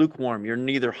lukewarm. You're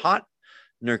neither hot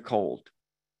nor cold.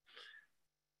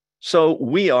 So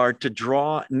we are to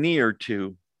draw near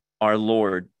to our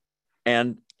Lord,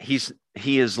 and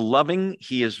he is loving.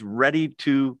 He is ready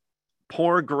to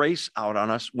pour grace out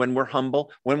on us when we're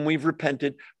humble, when we've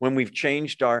repented, when we've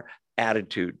changed our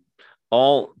attitude,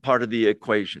 all part of the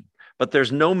equation. But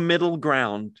there's no middle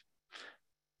ground.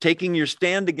 Taking your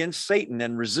stand against Satan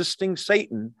and resisting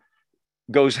Satan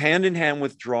goes hand in hand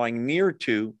with drawing near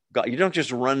to God. You don't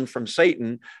just run from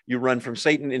Satan, you run from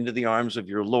Satan into the arms of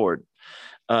your Lord.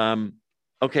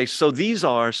 Okay, so these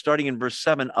are, starting in verse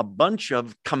 7, a bunch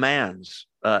of commands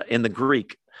in the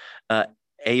Greek.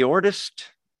 Aorist,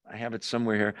 I have it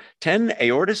somewhere here, 10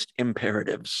 aorist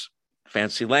imperatives.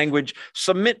 Fancy language.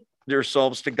 Submit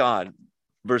yourselves to God,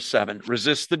 verse 7.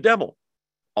 Resist the devil,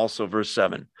 also verse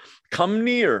 7. Come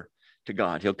near to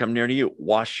God. He'll come near to you.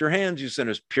 Wash your hands, you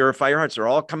sinners. Purify your hearts. They're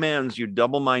all commands, you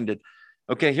double-minded.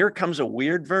 Okay, here comes a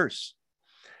weird verse.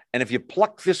 And if you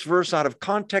pluck this verse out of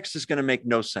context, it's going to make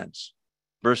no sense.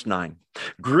 Verse 9,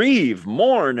 grieve,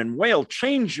 mourn, and wail.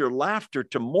 Change your laughter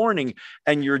to mourning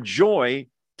and your joy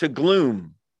to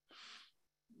gloom.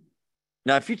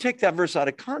 Now, if you take that verse out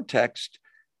of context,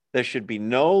 there should be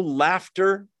no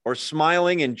laughter or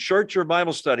smiling in church or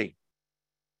Bible study.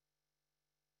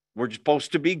 We're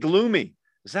supposed to be gloomy.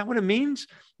 Is that what it means?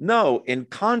 No, in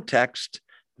context,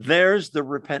 there's the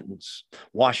repentance.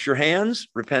 Wash your hands,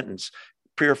 repentance.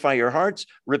 Purify your hearts,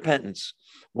 repentance.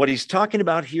 What he's talking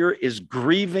about here is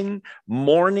grieving,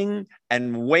 mourning,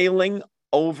 and wailing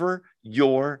over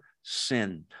your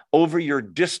sin, over your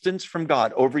distance from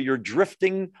God, over your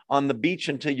drifting on the beach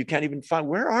until you can't even find,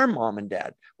 where are mom and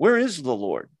dad? Where is the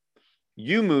Lord?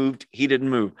 You moved, he didn't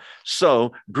move.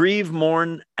 So grieve,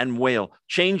 mourn, and wail.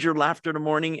 Change your laughter to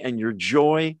mourning and your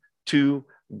joy to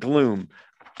gloom.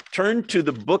 Turn to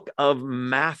the book of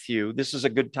Matthew. This is a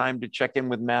good time to check in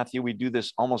with Matthew. We do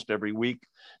this almost every week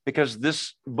because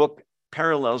this book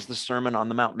parallels the Sermon on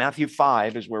the Mount. Matthew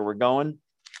 5 is where we're going.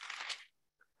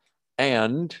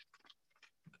 And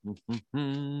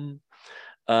I'm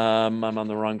on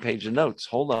the wrong page of notes.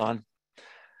 Hold on.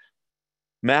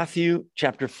 Matthew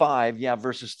chapter 5,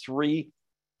 verses 3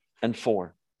 and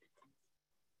 4.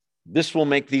 This will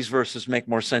make these verses make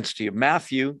more sense to you.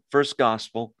 Matthew, first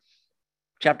gospel,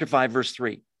 chapter 5, verse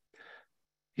 3.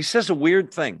 He says a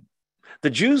weird thing.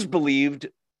 The Jews believed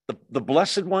the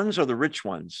blessed ones are the rich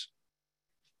ones.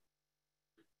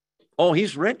 Oh,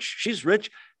 he's rich. She's rich.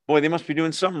 Boy, they must be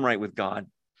doing something right with God.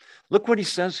 Look what he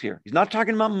says here. He's not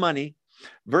talking about money.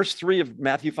 Verse 3 of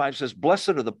Matthew 5 says, blessed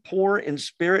are the poor in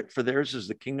spirit, for theirs is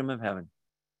the kingdom of heaven.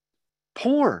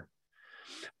 Poor.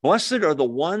 Blessed are the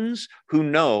ones who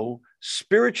know,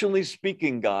 spiritually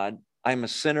speaking, God, I'm a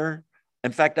sinner.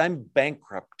 In fact, I'm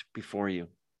bankrupt before you.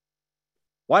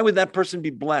 Why would that person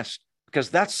be blessed? Because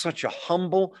that's such a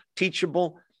humble,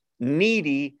 teachable,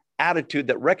 needy attitude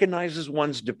that recognizes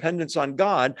one's dependence on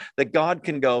God, that God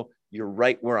can go, you're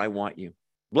right where I want you.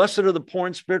 Blessed are the poor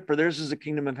in spirit, for theirs is the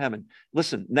kingdom of heaven.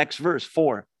 Listen, next verse,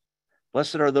 4.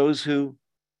 Blessed are those who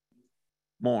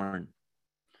mourn.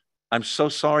 I'm so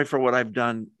sorry for what I've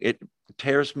done.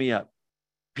 tears me up.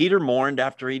 Peter mourned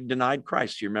after he denied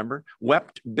Christ. You remember?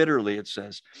 Wept bitterly, it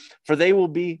says, for they will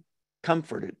be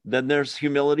comforted. Then there's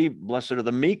humility. Blessed are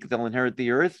the meek, they'll inherit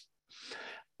the earth.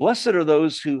 Blessed are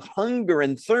those who hunger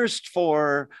and thirst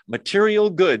for material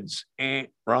goods.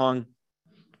 Wrong.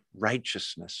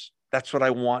 Righteousness. That's what I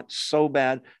want so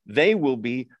bad. They will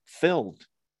be filled.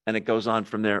 And it goes on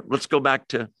from there. Let's go back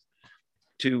to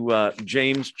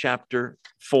James chapter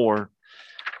 4.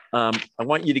 I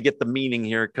want you to get the meaning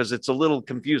here because it's a little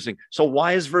confusing. So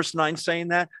why is verse 9 saying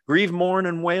that? Grieve, mourn,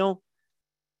 and wail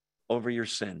over your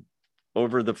sin,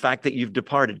 over the fact that you've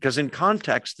departed. Because in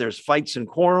context, there's fights and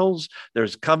quarrels,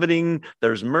 there's coveting,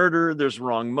 there's murder, there's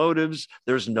wrong motives,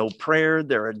 there's no prayer,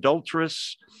 they're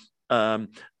adulterous.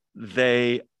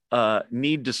 They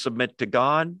need to submit to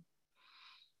God.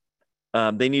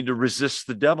 They need to resist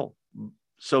the devil.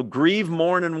 So grieve,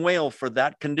 mourn, and wail for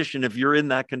that condition. If you're in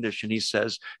that condition, he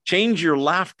says, change your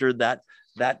laughter, that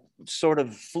sort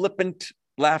of flippant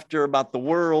laughter about the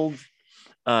world,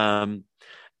 and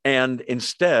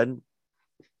instead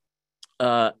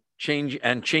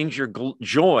change your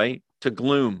joy to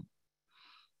gloom.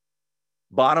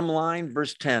 Bottom line,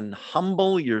 verse 10,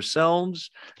 humble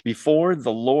yourselves before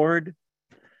the Lord,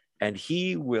 and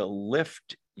he will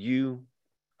lift you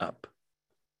up.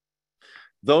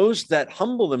 Those that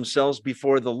humble themselves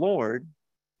before the Lord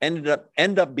end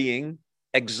up being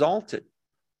exalted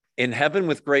in heaven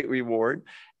with great reward,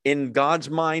 in God's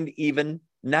mind even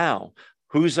now.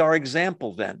 Who's our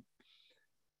example then?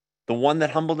 The one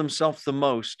that humbled himself the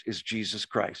most is Jesus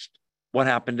Christ. What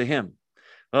happened to him?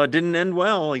 Well, it didn't end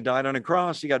well. He died on a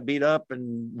cross. He got beat up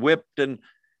and whipped. And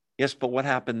yes, but what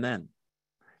happened then?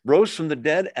 Rose from the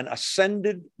dead and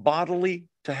ascended bodily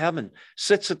to heaven,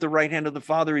 sits at the right hand of the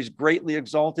Father. He's greatly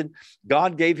exalted.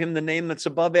 God gave him the name that's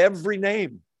above every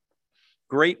name.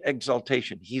 Great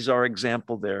exaltation. He's our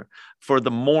example there for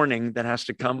the mourning that has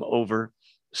to come over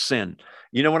sin.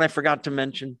 You know what I forgot to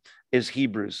mention is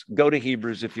Hebrews. Go to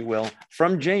Hebrews, if you will.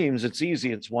 From James, it's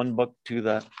easy. It's one book to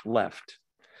the left.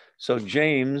 So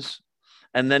James,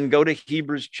 and then go to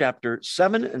Hebrews chapter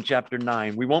 7 and chapter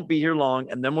 9. We won't be here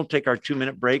long, and then we'll take our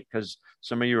 2-minute break because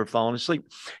some of you are falling asleep.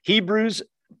 Hebrews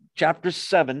chapter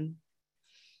 7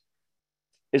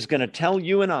 is going to tell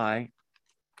you and I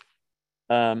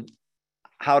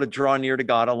how to draw near to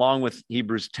God, along with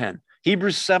Hebrews 10.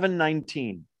 Hebrews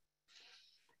 7:19.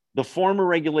 The former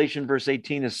regulation, verse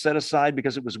 18, is set aside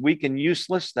because it was weak and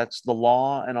useless. That's the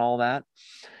law and all that.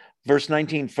 Verse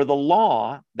 19, for the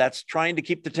law that's trying to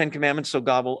keep the 10 commandments so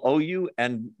God will owe you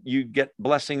and you get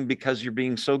blessing because you're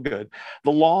being so good.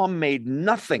 The law made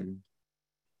no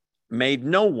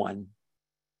one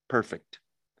perfect.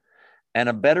 And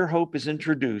a better hope is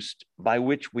introduced by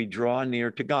which we draw near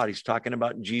to God. He's talking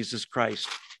about Jesus Christ.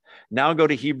 Now go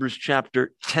to Hebrews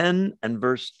chapter 10 and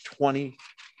verse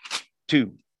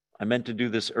 22. I meant to do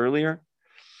this earlier,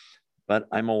 but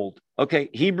I'm old.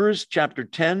 Okay, Hebrews chapter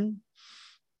 10.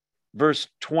 Verse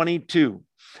 22,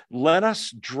 let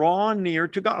us draw near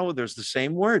to God. Oh, there's the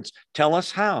same words. Tell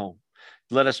us how.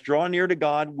 Let us draw near to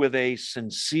God with a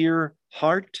sincere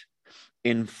heart,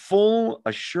 in full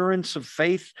assurance of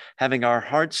faith, having our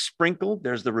hearts sprinkled.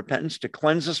 There's the repentance to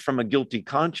cleanse us from a guilty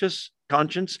conscience,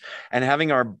 and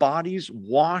having our bodies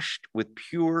washed with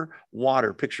pure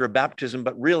water. Picture of baptism,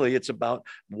 but really it's about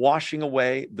washing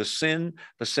away the sin,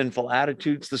 the sinful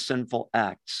attitudes, the sinful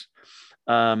acts.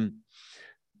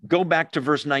 Go back to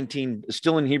verse 19,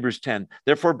 still in Hebrews 10.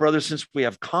 Therefore, brothers, since we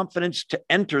have confidence to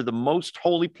enter the most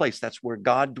holy place, that's where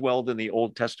God dwelled in the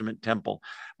Old Testament temple,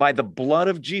 by the blood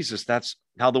of Jesus, that's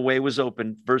how the way was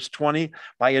opened. Verse 20,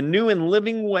 by a new and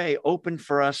living way opened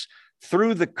for us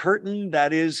through the curtain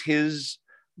that is his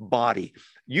body.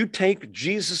 You take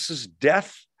Jesus's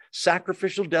death,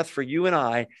 sacrificial death for you and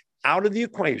I, out of the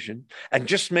equation and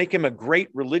just make him a great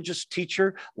religious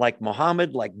teacher like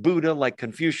Muhammad, like Buddha, like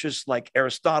Confucius, like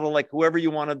Aristotle, like whoever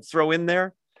you want to throw in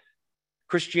there.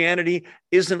 Christianity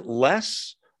isn't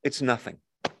less, it's nothing.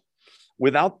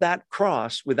 Without that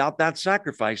cross, without that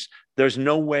sacrifice, there's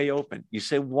no way open. You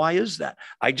say, why is that?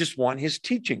 I just want his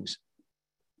teachings.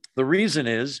 The reason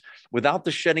is, without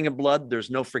the shedding of blood,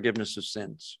 there's no forgiveness of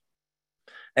sins.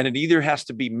 And it either has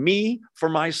to be me for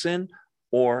my sin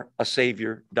or a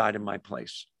Savior died in my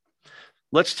place.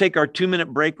 Let's take our 2-minute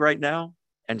break right now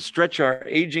and stretch our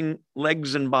aging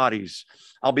legs and bodies.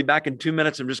 I'll be back in 2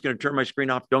 minutes. I'm just going to turn my screen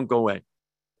off. Don't go away.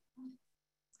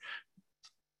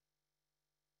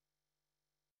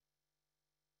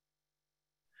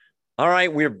 All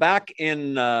right, we're back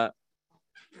in the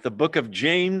book of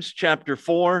James, chapter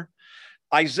 4.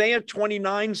 Isaiah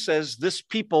 29 says, this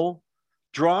people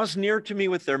draws near to me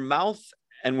with their mouth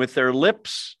and with their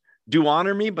lips, do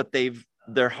honor me, but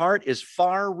their heart is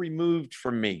far removed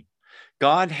from me.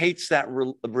 God hates that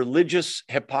religious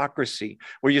hypocrisy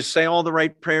where you say all the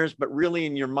right prayers, but really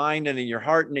in your mind and in your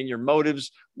heart and in your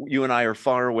motives, you and I are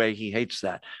far away. He hates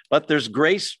that. But there's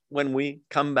grace when we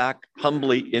come back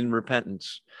humbly in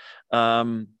repentance.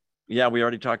 Yeah, we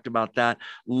already talked about that.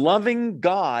 Loving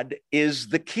God is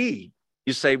the key.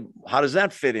 You say, how does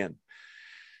that fit in?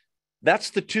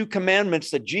 That's the two commandments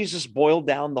that Jesus boiled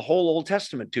down the whole Old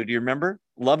Testament to. Do you remember?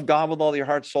 Love God with all your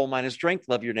heart, soul, mind, and strength.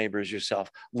 Love your neighbor as yourself.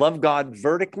 Love God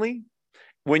vertically.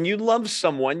 When you love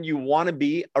someone, you want to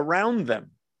be around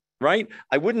them, right?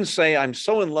 I wouldn't say I'm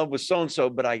so in love with so-and-so,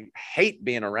 but I hate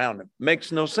being around them.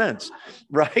 Makes no sense,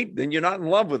 right? Then you're not in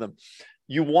love with them.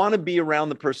 You want to be around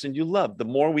the person you love. The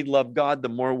more we love God, the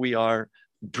more we are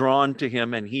drawn to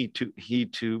him and he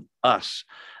to us.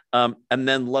 And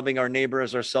then loving our neighbor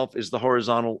as ourselves is the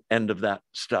horizontal end of that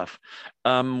stuff.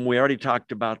 We already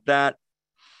talked about that.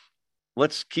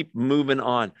 Let's keep moving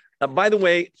on. By the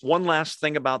way, one last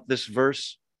thing about this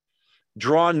verse,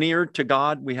 draw near to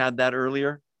God. We had that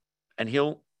earlier, and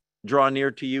he'll draw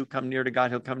near to you. Come near to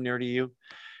God, he'll come near to you.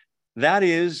 That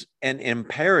is an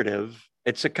imperative.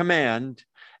 It's a command,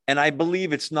 and I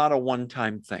believe it's not a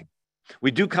one-time thing.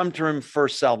 We do come to him for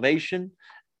salvation.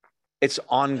 It's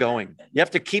ongoing. You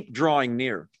have to keep drawing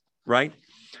near, right?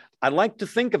 I like to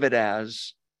think of it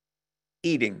as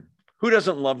eating. Who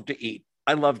doesn't love to eat?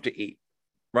 I love to eat,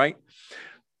 right?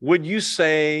 Would you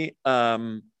say,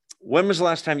 when was the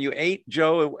last time you ate,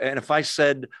 Joe? And if I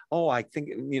said, oh, I think,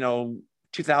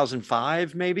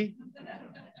 2005, maybe?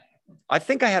 I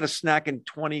think I had a snack in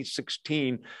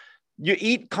 2016. You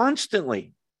eat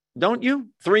constantly, don't you?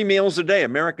 3 meals a day.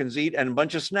 Americans eat, and a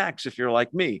bunch of snacks if you're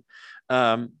like me.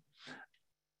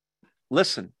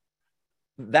 Listen,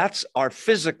 that's our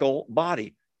physical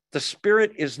body. The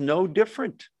spirit is no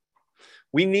different.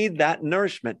 We need that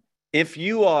nourishment. If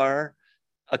you are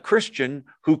a Christian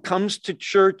who comes to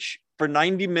church for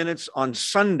 90 minutes on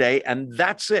Sunday and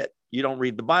that's it, you don't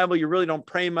read the Bible, you really don't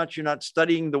pray much, you're not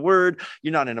studying the word,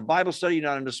 you're not in a Bible study, you're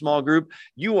not in a small group,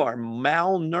 you are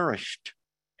malnourished.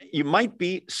 You might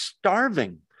be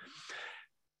starving.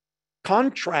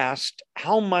 Contrast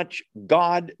how much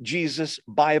God, Jesus,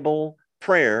 Bible,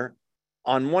 prayer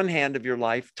on one hand of your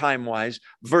life, time-wise,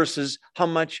 versus how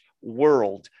much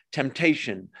world,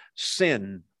 temptation,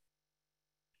 sin,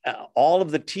 all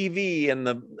of the TV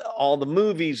and all the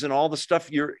movies and all the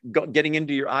stuff you're getting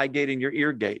into your eye gate and your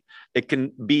ear gate. It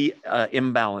can be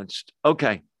imbalanced.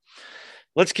 Okay,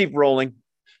 let's keep rolling.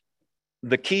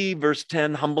 The key, verse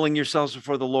 10, humbling yourselves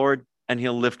before the Lord and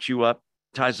he'll lift you up,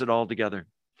 ties it all together.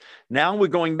 Now we're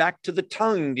going back to the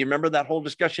tongue. Do you remember that whole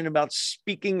discussion about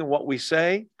speaking and what we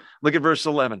say? Look at verse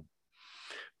 11.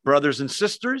 Brothers and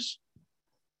sisters,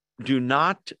 do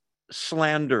not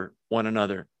slander one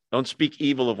another. Don't speak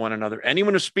evil of one another.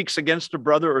 Anyone who speaks against a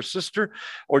brother or sister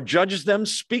or judges them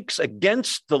speaks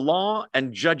against the law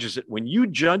and judges it. When you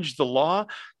judge the law,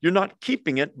 you're not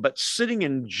keeping it, but sitting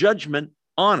in judgment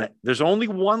on it. There's only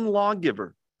one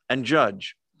lawgiver and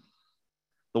judge,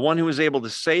 the one who is able to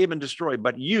save and destroy.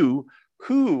 But you,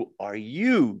 who are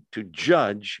you to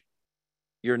judge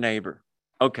your neighbor?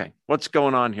 Okay, what's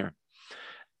going on here?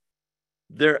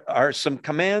 There are some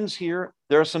commands here.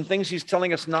 There are some things he's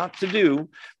telling us not to do,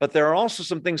 but there are also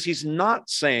some things he's not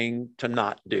saying to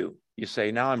not do. You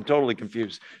say, now I'm totally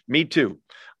confused. Me too.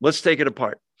 Let's take it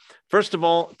apart. First of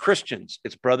all, Christians,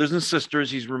 it's brothers and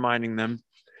sisters. He's reminding them,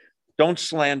 don't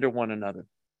slander one another.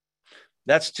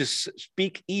 That's to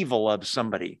speak evil of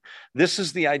somebody. This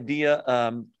is the idea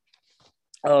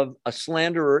of a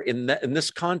slanderer in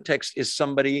this context is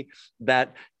somebody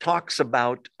that talks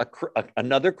about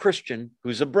another Christian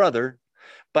who's a brother,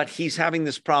 but he's having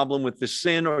this problem with the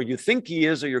sin, or you think he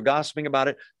is, or you're gossiping about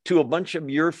it to a bunch of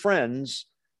your friends,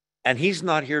 and he's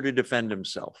not here to defend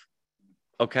himself.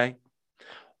 Okay?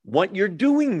 What you're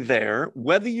doing there,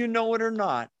 whether you know it or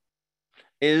not,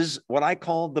 is what I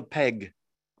call the peg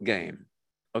game.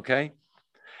 Okay?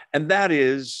 And that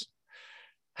is,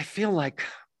 I feel like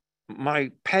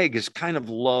my peg is kind of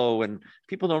low and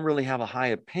people don't really have a high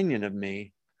opinion of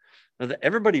me.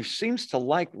 Everybody seems to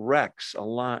like Rex a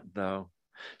lot, though.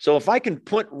 So if I can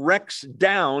put Rex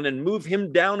down and move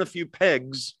him down a few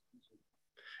pegs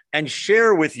and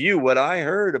share with you what I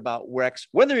heard about Rex,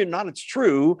 whether or not it's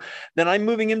true, then I'm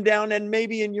moving him down, and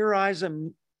maybe in your eyes,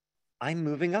 I'm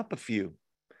moving up a few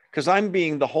because I'm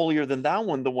being the holier than thou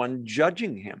one, the one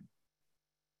judging him.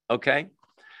 Okay?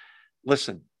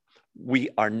 Listen, we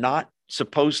are not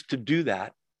supposed to do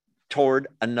that toward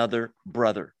another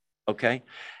brother. Okay?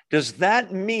 Does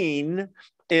that mean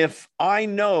if I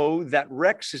know that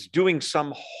Rex is doing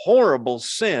some horrible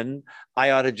sin,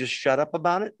 I ought to just shut up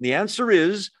about it? The answer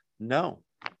is no.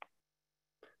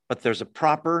 But there's a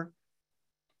proper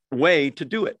way to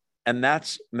do it. And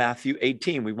that's Matthew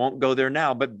 18. We won't go there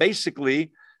now, but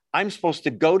basically, I'm supposed to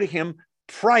go to him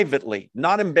privately,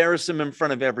 not embarrass him in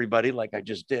front of everybody like I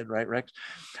just did, right, Rex?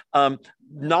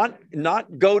 Not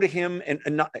go to him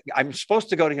I'm supposed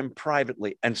to go to him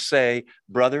privately and say,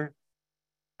 brother,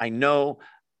 I know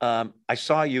I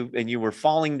saw you and you were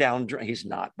falling down. He's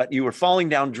not, but you were falling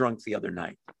down drunk the other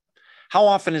night. How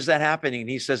often is that happening? And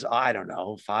he says, I don't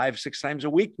know, 5-6 times a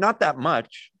week, not that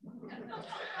much.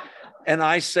 And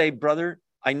I say, brother,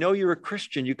 I know you're a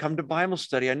Christian. You come to Bible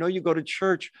study. I know you go to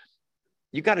church.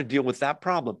 You got to deal with that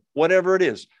problem, whatever it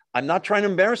is. I'm not trying to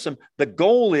embarrass him. The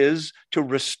goal is to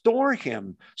restore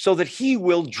him so that he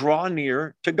will draw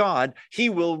near to God. He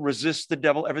will resist the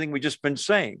devil, everything we've just been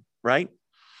saying, right?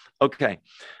 Okay.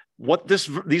 What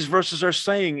these verses are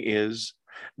saying is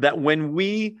that when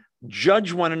we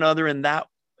judge one another in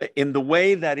the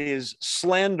way that is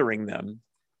slandering them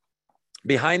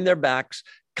behind their backs,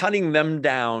 cutting them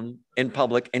down in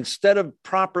public, instead of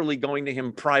properly going to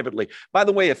him privately. By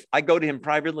the way, if I go to him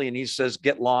privately and he says,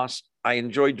 get lost, I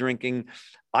enjoy drinking,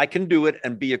 I can do it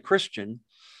and be a Christian.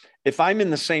 If I'm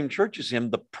in the same church as him,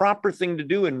 the proper thing to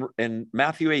do in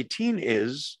Matthew 18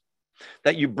 is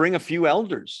that you bring a few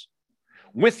elders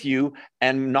with you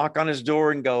and knock on his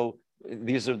door and go,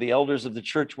 these are the elders of the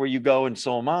church where you go, and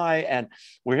so am I. And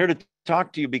we're here to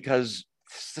talk to you because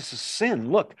this is sin.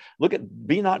 Look at,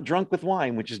 be not drunk with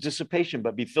wine, which is dissipation,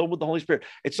 but be filled with the Holy Spirit.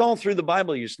 It's all through the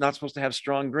Bible. You're not supposed to have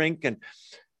strong drink. And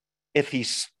if he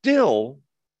still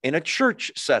in a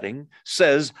church setting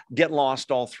says, get lost,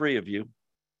 all three of you,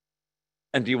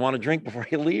 and do you want to drink before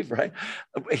you leave, right?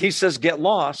 He says, get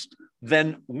lost.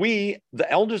 Then we, the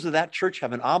elders of that church,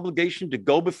 have an obligation to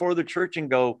go before the church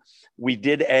and go, we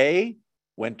did A,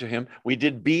 went to him. We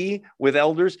did B with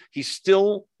elders. He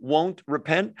still won't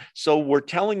repent. So we're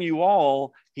telling you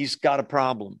all he's got a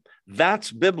problem.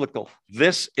 That's biblical.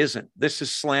 This isn't. This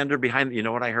is slander behind. You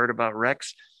know what I heard about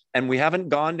Rex? And we haven't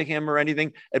gone to him or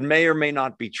anything. It may or may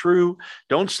not be true.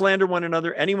 Don't slander one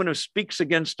another. Anyone who speaks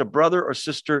against a brother or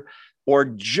sister or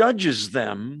judges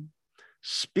them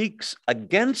speaks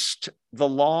against the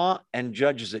law and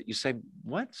judges it. You say,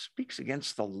 what? Speaks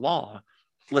against the law?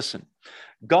 Listen,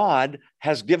 God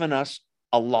has given us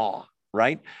a law,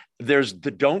 right? There's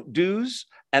the don't do's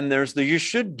and there's the you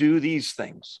should do these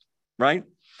things, right?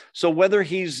 So whether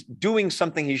he's doing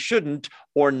something he shouldn't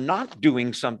or not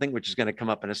doing something, which is going to come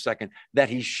up in a second, that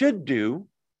he should do,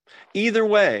 either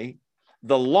way,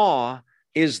 the law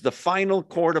is the final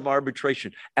court of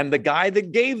arbitration. And the guy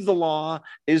that gave the law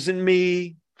isn't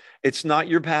me. It's not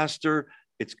your pastor.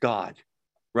 It's God,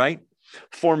 right?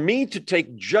 For me to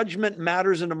take judgment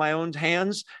matters into my own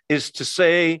hands is to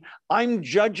say, I'm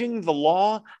judging the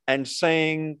law and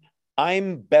saying,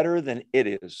 I'm better than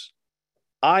it is.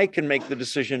 I can make the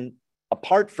decision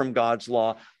apart from God's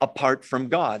law, apart from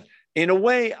God. In a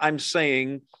way, I'm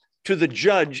saying to the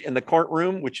judge in the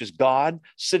courtroom, which is God,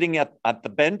 sitting at the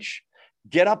bench,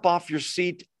 get up off your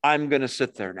seat. I'm going to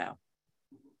sit there now.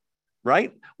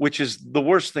 Right? Which is the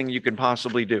worst thing you can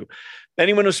possibly do.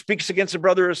 Anyone who speaks against a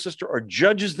brother or sister or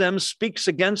judges them speaks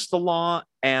against the law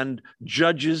and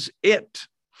judges it.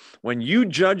 When you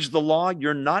judge the law,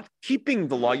 you're not keeping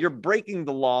the law. You're breaking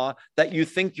the law that you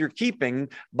think you're keeping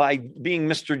by being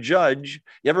Mr. Judge.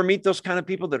 You ever meet those kind of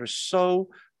people that are so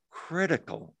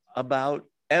critical about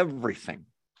everything?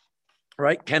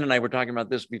 Right? Ken and I were talking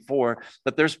about this before,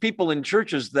 that there's people in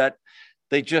churches that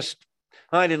they just,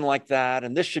 I didn't like that,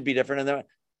 and this should be different. And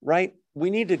right? We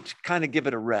need to kind of give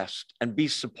it a rest and be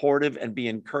supportive and be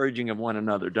encouraging of one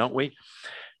another, don't we?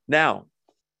 Now,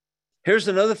 here's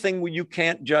another thing where you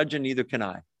can't judge, and neither can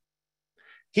I.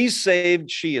 He's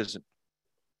saved, she isn't.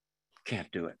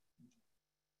 Can't do it.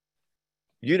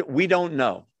 We don't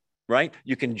know, right?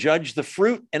 You can judge the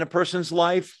fruit in a person's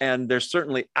life, and they're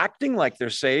certainly acting like they're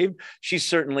saved. She's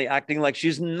certainly acting like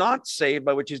she's not saved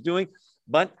by what she's doing,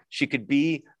 but she could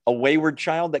be a wayward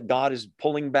child that God is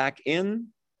pulling back in,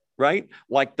 right?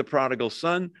 Like the prodigal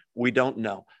son. We don't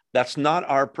know. That's not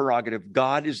our prerogative.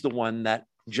 God is the one that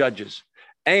judges.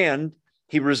 And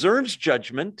he reserves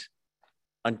judgment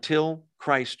until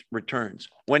Christ returns.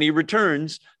 When he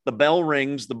returns, the bell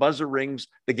rings, the buzzer rings,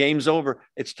 the game's over.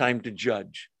 It's time to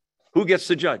judge. Who gets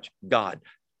to judge? God.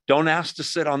 Don't ask to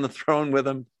sit on the throne with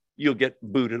him. You'll get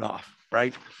booted off,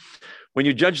 right? When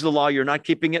you judge the law, you're not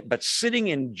keeping it, but sitting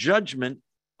in judgment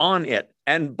on it.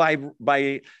 And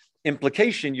by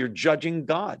implication, you're judging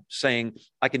God, saying,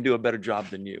 I can do a better job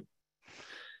than you.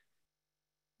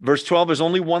 Verse 12, there's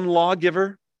only one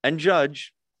lawgiver and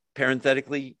judge.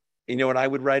 Parenthetically, you know what I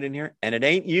would write in here? And it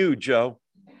ain't you, Joe.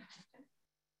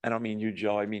 I don't mean you,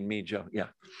 Joe. I mean me, Joe. Yeah.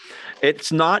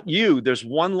 It's not you. There's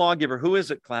one lawgiver. Who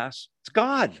is it, class? It's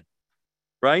God,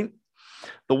 right?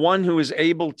 The one who is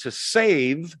able to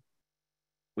save,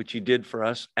 which he did for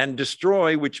us, and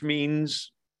destroy, which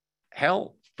means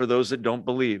hell for those that don't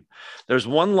believe. There's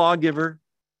one lawgiver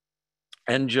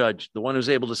and judge, the one who's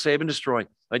able to save and destroy.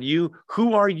 But you,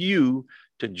 who are you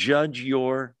to judge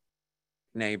your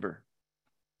neighbor?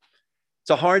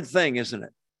 It's a hard thing, isn't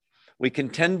it? We can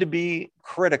tend to be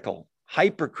critical,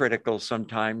 hypercritical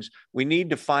sometimes. We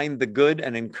need to find the good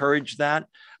and encourage that.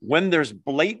 When there's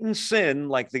blatant sin,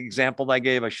 like the example I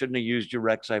gave, I shouldn't have used you,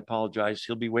 Rex. I apologize.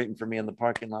 He'll be waiting for me in the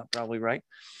parking lot, probably, right?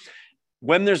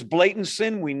 When there's blatant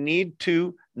sin, we need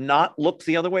to not look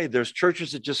the other way. There's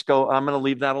churches that just go, I'm going to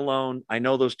leave that alone. I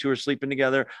know those two are sleeping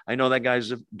together. I know that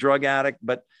guy's a drug addict,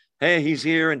 but hey, he's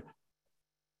here. And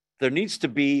there needs to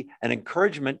be an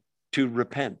encouragement to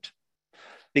repent.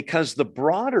 Because the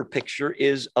broader picture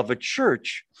is of a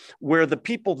church where the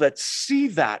people that see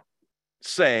that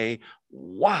say,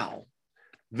 wow,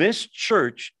 this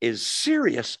church is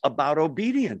serious about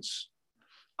obedience.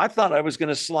 I thought I was going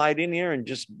to slide in here and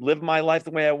just live my life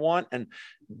the way I want and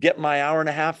get my hour and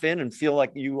a half in and feel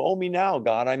like you owe me now,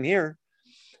 God, I'm here.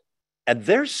 And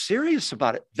they're serious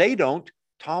about it. They don't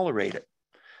tolerate it.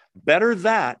 Better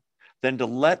that than to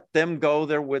let them go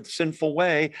their with sinful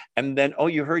way. And then, oh,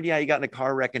 you heard, yeah, he got in a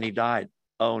car wreck and he died.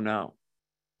 Oh, no.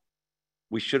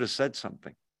 We should have said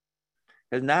something.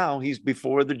 And now he's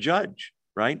before the judge,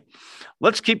 right?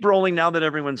 Let's keep rolling now that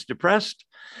everyone's depressed.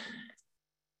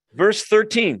 Verse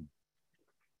 13.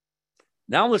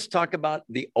 Now let's talk about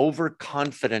the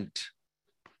overconfident,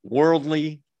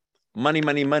 worldly,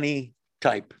 money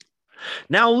type.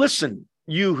 Now listen,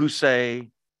 you who say,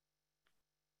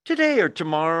 today or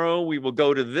tomorrow, we will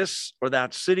go to this or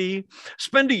that city,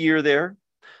 spend a year there,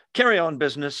 carry on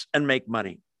business, and make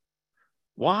money.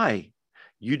 Why?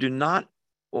 You do not,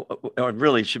 or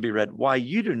really should be read, why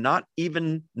you do not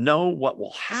even know what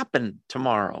will happen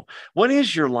tomorrow. What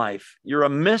is your life? You're a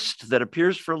mist that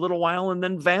appears for a little while and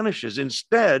then vanishes.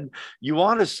 Instead, you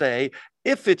ought to say,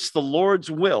 if it's the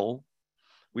Lord's will,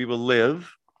 we will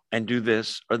live and do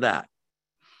this or that.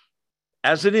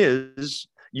 As it is,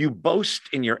 you boast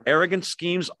in your arrogant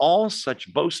schemes. All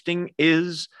such boasting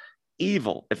is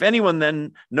evil. If anyone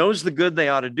then knows the good they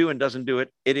ought to do and doesn't do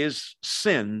it, it is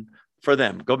sin for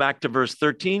them. Go back to verse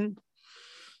 13.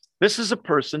 This is a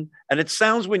person, and it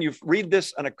sounds, when you read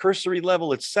this on a cursory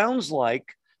level, it sounds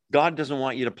like God doesn't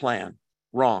want you to plan.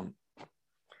 Wrong.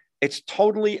 It's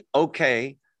totally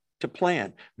okay to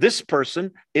plan. This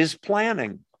person is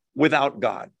planning without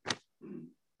God.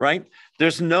 Right?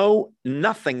 There's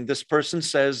nothing this person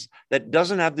says that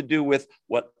doesn't have to do with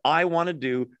what I want to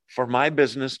do for my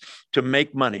business to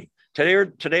make money. Today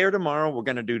or tomorrow, we're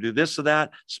going to do this or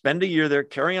that, spend a year there,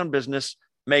 carry on business,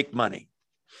 make money,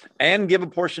 and give a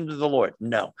portion to the Lord.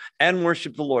 No. And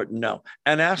worship the Lord. No.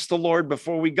 And ask the Lord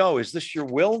before we go, is this your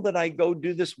will that I go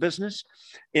do this business?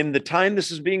 In the time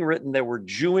this is being written, there were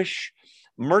Jewish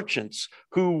merchants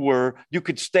you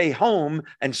could stay home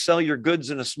and sell your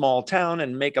goods in a small town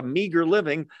and make a meager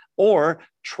living, or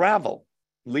travel,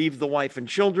 leave the wife and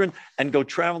children and go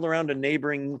travel around to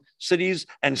neighboring cities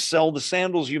and sell the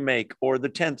sandals you make or the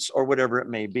tents or whatever it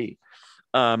may be.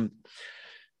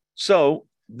 So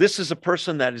this is a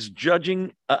person that is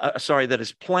that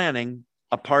is planning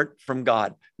apart from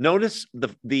God. Notice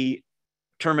the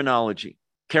terminology: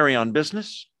 carry on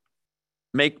business,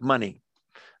 make money,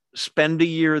 spend a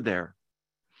year there.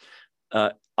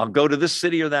 I'll go to this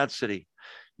city or that city.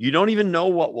 You don't even know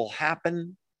what will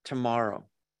happen tomorrow.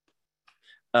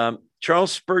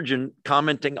 Charles Spurgeon,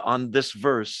 commenting on this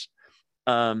verse,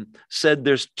 said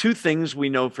there's two things we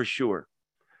know for sure.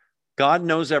 God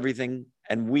knows everything,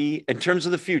 and we, in terms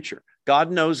of the future,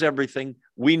 God knows everything.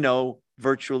 We know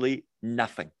virtually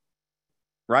nothing,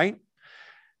 right?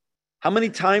 How many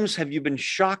times have you been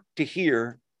shocked to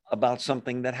hear about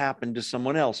something that happened to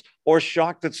someone else, or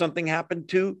shocked that something happened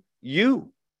to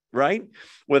you, right?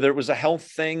 Whether it was a health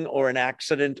thing or an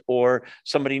accident or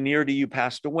somebody near to you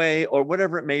passed away or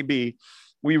whatever it may be,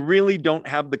 we really don't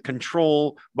have the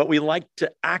control, but we like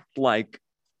to act like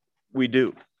we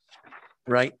do,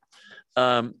 right?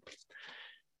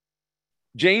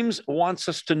 James wants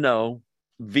us to know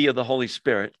via the Holy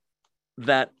Spirit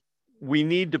that we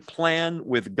need to plan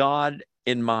with God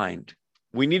in mind.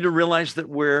 We need to realize that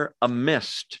we're a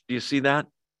mist. Do you see that?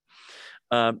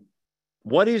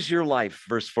 What is your life?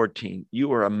 Verse 14.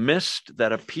 You are a mist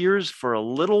that appears for a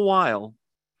little while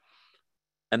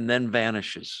and then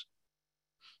vanishes.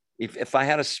 if I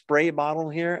had a spray bottle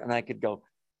here and I could go,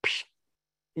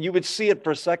 you would see it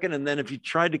for a second. And then if you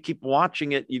tried to keep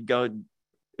watching it, you'd go,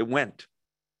 it went,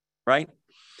 right?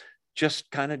 Just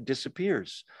kind of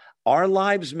disappears. Our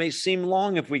lives may seem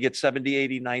long if we get 70,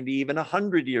 80, 90, even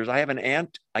 100 years. I have an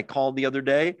aunt I called the other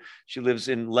day. She lives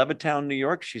in Levittown, New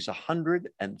York. She's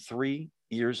 103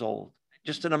 years old.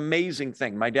 Just an amazing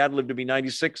thing. My dad lived to be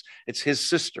 96. It's his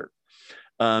sister.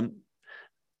 But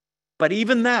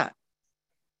even that,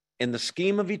 in the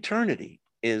scheme of eternity,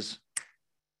 is,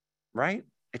 right?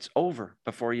 It's over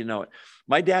before you know it.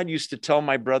 My dad used to tell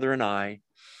my brother and I,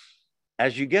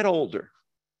 as you get older,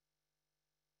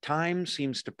 time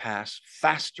seems to pass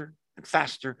faster and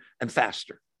faster and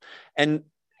faster. And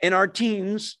in our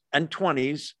teens and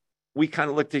 20s, we kind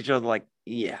of looked at each other like,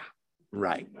 yeah,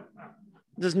 right.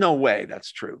 There's no way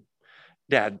that's true.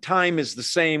 Dad, time is the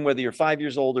same whether you're 5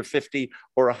 years old or 50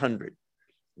 or 100.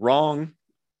 Wrong.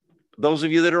 Those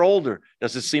of you that are older,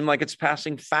 does it seem like it's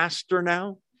passing faster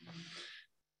now?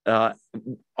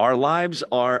 Our lives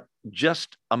are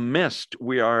just a mist.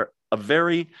 We are a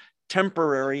very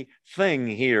temporary thing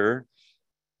here,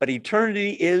 but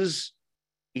eternity is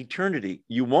eternity.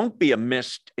 You won't be a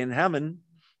mist in heaven.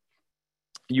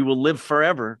 You will live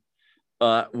forever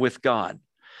with God.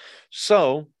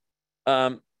 So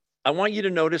I want you to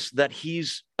notice that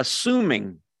he's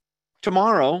assuming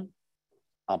tomorrow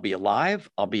I'll be alive,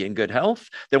 I'll be in good health,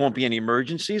 there won't be any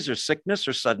emergencies or sickness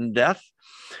or sudden death.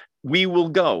 We will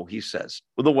go, he says.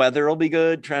 Well, the weather will be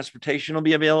good. Transportation will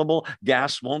be available.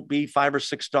 Gas won't be $5 or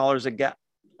 $6 a gallon.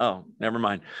 Oh, never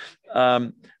mind.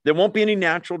 There won't be any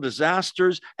natural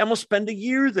disasters, and we'll spend a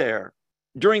year there.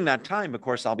 During that time, of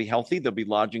course, I'll be healthy. There'll be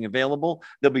lodging available.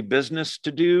 There'll be business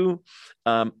to do.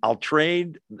 I'll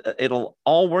trade. It'll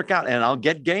all work out, and I'll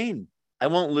get gain. I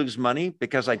won't lose money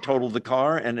because I totaled the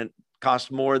car and it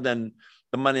costs more than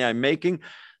the money I'm making.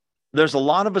 There's a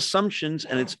lot of assumptions,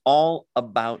 and it's all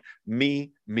about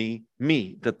me,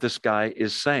 that this guy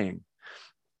is saying.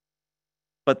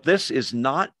 But this is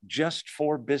not just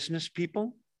for business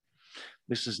people.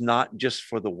 This is not just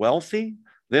for the wealthy.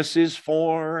 This is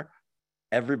for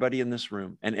everybody in this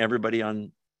room and everybody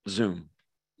on Zoom,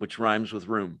 which rhymes with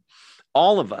room.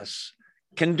 All of us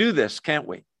can do this, can't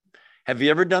we? Have you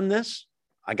ever done this?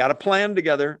 I got a plan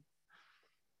together.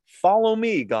 Follow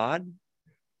me, God.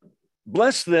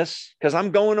 Bless this because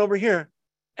I'm going over here.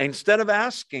 Instead of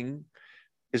asking,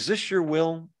 is this your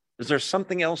will? Is there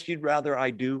something else you'd rather I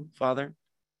do, Father?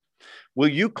 Will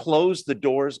you close the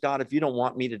doors, God, if you don't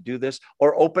want me to do this,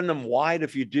 or open them wide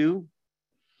if you do?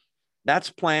 That's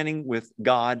planning with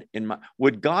God in mind.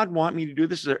 Would God want me to do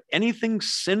this? Is there anything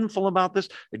sinful about this?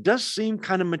 It does seem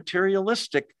kind of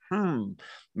materialistic.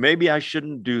 Maybe I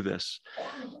shouldn't do this.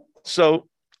 So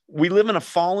we live in a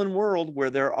fallen world where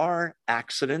there are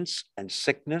accidents and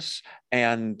sickness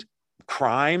and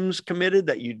crimes committed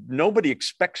that nobody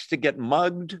expects to get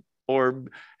mugged or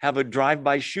have a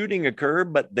drive-by shooting occur,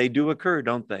 but they do occur,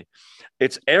 don't they?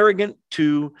 It's arrogant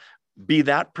to be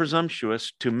that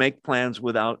presumptuous to make plans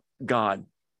without God.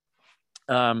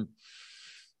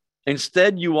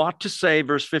 Instead, you ought to say,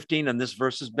 verse 15, and this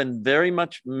verse has been very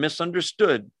much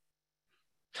misunderstood.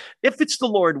 If it's the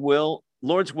Lord's will,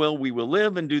 we will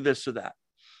live and do this or that.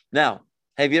 Now,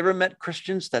 have you ever met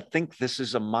Christians that think this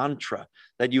is a mantra,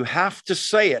 that you have to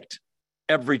say it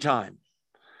every time?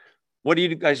 What are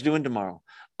you guys doing tomorrow?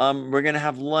 We're going to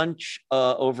have lunch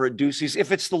over at Ducey's,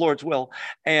 if it's the Lord's will.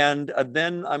 And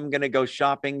then I'm going to go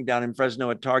shopping down in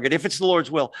Fresno at Target, if it's the Lord's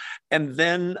will. And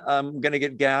then I'm going to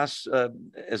get gas,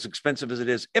 as expensive as it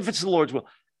is, if it's the Lord's will.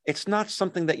 It's not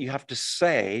something that you have to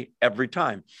say every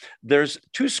time. There's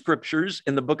 2 scriptures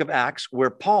in the book of Acts where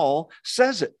Paul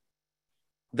says it,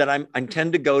 that I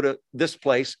intend to go to this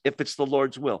place if it's the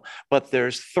Lord's will. But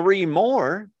there's 3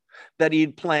 more that he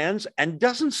plans and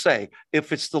doesn't say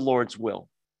if it's the Lord's will.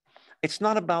 It's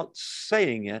not about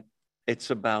saying it. It's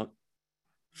about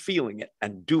feeling it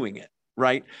and doing it,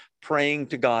 right? Praying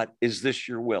to God, is this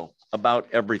your will? About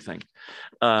everything.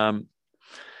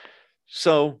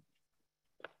 So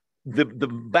the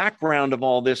background of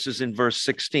all this is in verse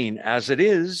 16. As it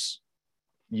is,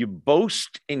 you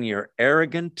boast in your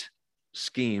arrogant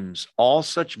schemes. All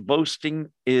such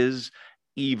boasting is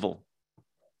evil.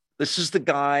 This is the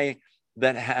guy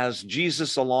that has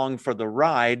Jesus along for the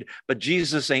ride, but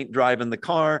Jesus ain't driving the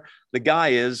car. The guy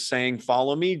is saying,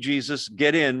 follow me, Jesus,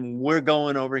 get in. We're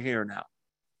going over here now,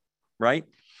 right?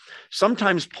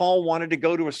 Sometimes Paul wanted to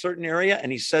go to a certain area,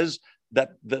 and he says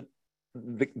that the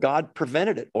God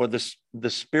prevented it, or the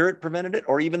Spirit prevented it,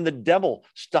 or even the devil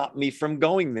stopped me from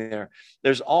going there.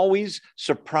 There's always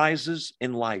surprises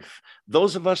in life.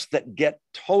 Those of us that get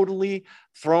totally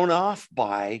thrown off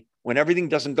by when everything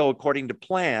doesn't go according to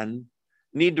plan,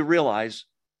 need to realize,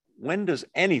 when does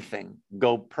anything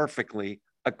go perfectly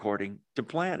according to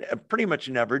plan? It pretty much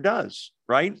never does,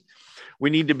 right? We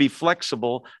need to be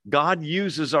flexible. God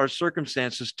uses our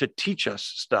circumstances to teach us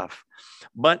stuff,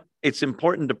 but it's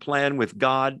important to plan with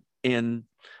God in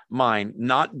mind,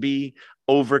 not be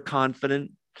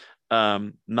overconfident,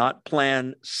 not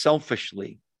plan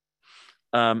selfishly.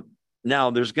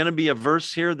 Now, there's going to be a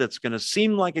verse here that's going to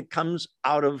seem like it comes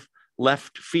out of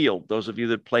left field. Those of you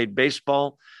that played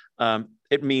baseball,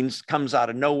 it means comes out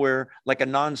of nowhere, like a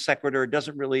non sequitur. It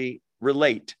doesn't really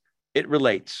relate. It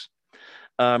relates.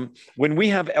 When we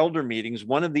have elder meetings,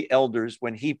 one of the elders,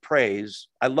 when he prays,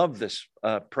 I love this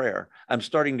prayer. I'm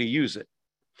starting to use it.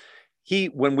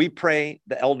 When we pray,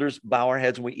 the elders bow our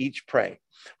heads and we each pray.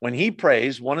 When he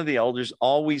prays, one of the elders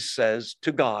always says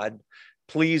to God,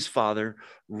 please, Father,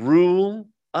 rule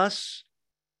us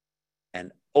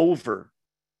and overrule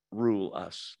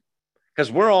us. Because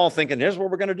we're all thinking, here's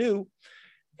what we're going to do.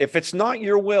 If it's not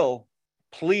your will,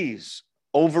 please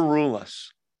overrule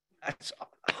us. That's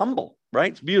humble,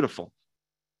 right? It's beautiful.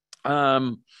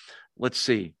 Let's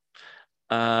see.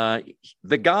 The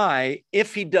guy,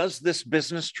 if he does this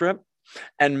business trip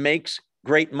and makes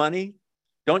great money,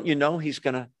 don't you know he's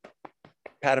going to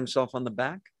pat himself on the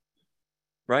back?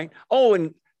 Right? Oh,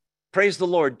 and praise the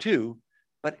Lord too,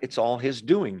 but it's all his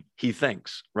doing, he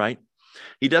thinks, right?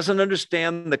 He doesn't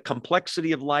understand the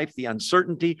complexity of life, the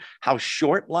uncertainty, how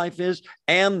short life is,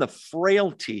 and the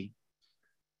frailty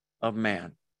of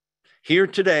man. Here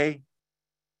today,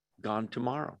 gone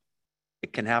tomorrow.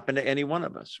 It can happen to any one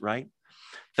of us, right?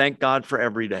 Thank God for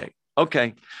every day.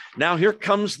 Okay, now here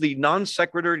comes the non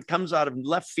sequitur. It comes out of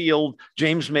left field.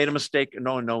 James made a mistake.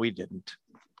 No, he didn't.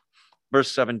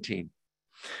 Verse 17.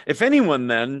 If anyone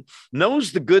then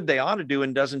knows the good they ought to do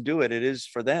and doesn't do it, it is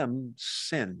for them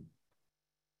sin.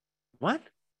 What?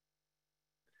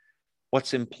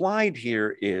 What's implied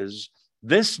here is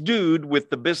this dude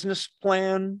with the business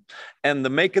plan and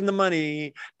the making the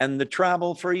money and the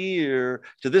travel for a year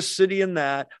to this city and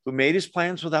that, who made his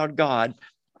plans without God,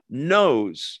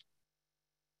 knows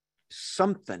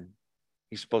something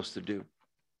he's supposed to do.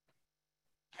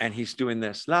 And he's doing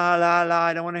this. La, la, la,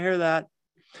 I don't want to hear that.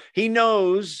 He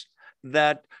knows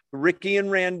that Ricky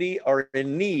and Randy are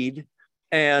in need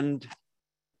and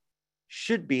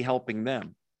should be helping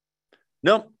them.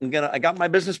 Nope, I got my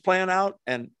business plan out,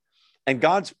 and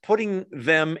God's putting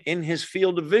them in his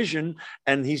field of vision,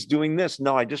 and he's doing this.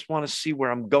 No, I just want to see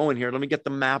where I'm going here. Let me get the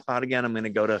map out again. I'm going to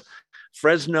go to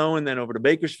Fresno and then over to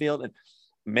Bakersfield and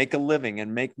make a living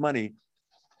and make money.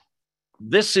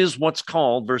 This is what's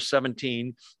called, verse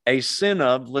 17, a sin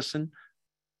of, listen,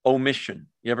 omission.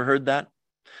 You ever heard that?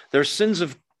 There's sins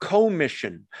of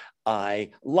commission.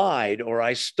 I lied, or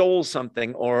I stole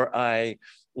something, or I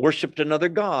worshiped another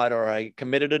god, or I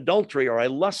committed adultery, or I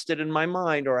lusted in my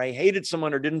mind, or I hated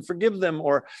someone or didn't forgive them,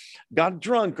 or got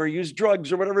drunk or used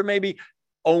drugs or whatever it may be.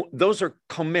 Oh, those are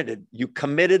committed. You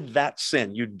committed that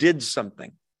sin. You did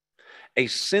something. A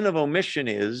sin of omission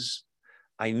is,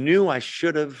 I knew I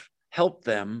should have helped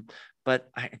them, but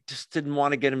I just didn't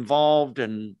want to get involved.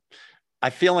 And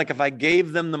I feel like if I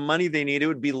gave them the money they need, it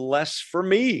would be less for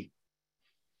me.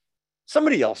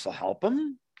 Somebody else will help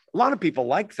them. A lot of people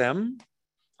like them.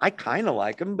 I kind of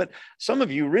like them, but some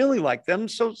of you really like them.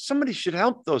 So somebody should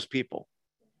help those people.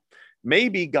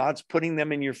 Maybe God's putting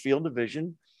them in your field of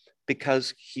vision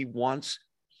because he wants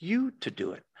you to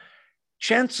do it.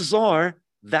 Chances are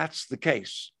that's the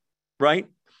case, right?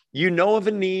 You know of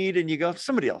a need and you go,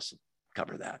 somebody else will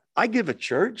cover that. I give a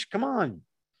church, come on.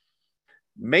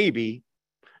 Maybe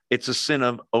it's a sin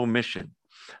of omission.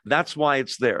 That's why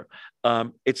it's there.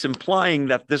 It's implying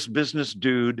that this business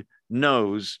dude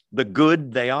knows the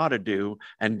good they ought to do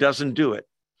and doesn't do it.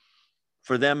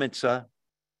 For them, it's a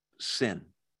sin.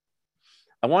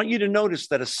 I want you to notice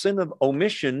that a sin of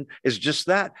omission is just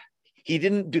that. He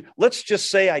didn't do, let's just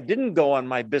say I didn't go on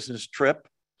my business trip.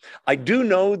 I do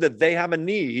know that they have a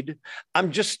need.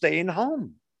 I'm just staying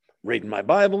home, reading my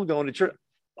Bible, going to church.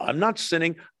 I'm not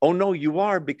sinning. Oh, no, you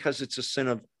are, because it's a sin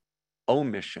of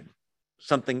omission.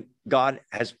 Something God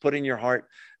has put in your heart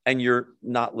and you're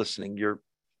not listening. You're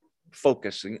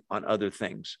focusing on other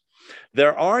things.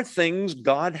 There are things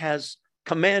God has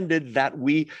commanded that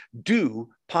we do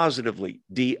positively,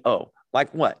 D-O.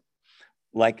 Like what?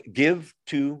 Like give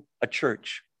to a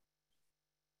church.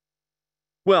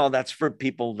 Well, that's for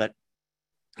people that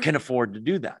can afford to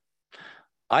do that.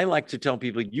 I like to tell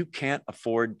people, you can't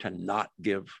afford to not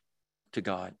give to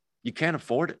God. You can't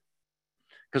afford it.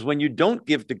 Because when you don't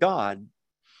give to God,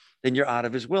 then you're out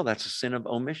of his will. That's a sin of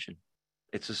omission.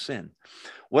 It's a sin.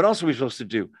 What else are we supposed to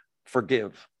do?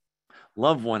 Forgive.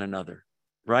 Love one another,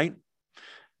 right?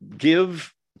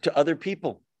 Give to other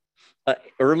people.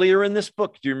 Earlier in this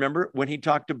book, do you remember when he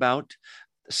talked about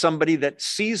somebody that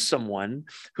sees someone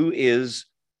who is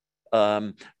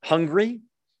hungry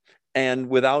and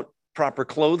without proper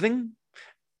clothing?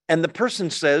 And the person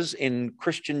says in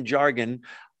Christian jargon,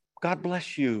 God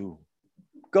bless you.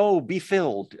 Go be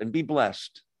filled and be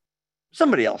blessed.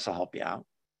 Somebody else will help you out.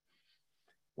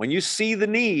 When you see the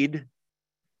need,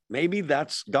 maybe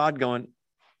that's God going,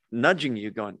 nudging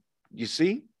you, going, you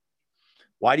see?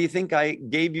 Why do you think I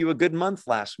gave you a good month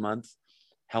last month?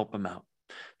 Help them out.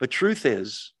 But truth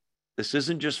is, this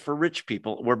isn't just for rich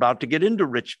people. We're about to get into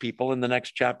rich people in the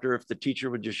next chapter if the teacher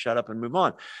would just shut up and move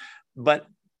on. But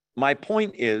my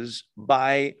point is,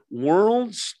 by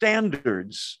world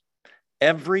standards,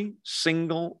 every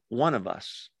single one of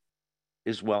us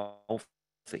is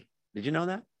wealthy. Did you know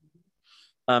that?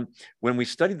 When we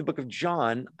studied the book of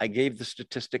John, I gave the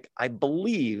statistic, I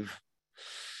believe,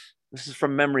 this is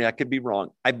from memory, I could be wrong.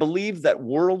 I believe that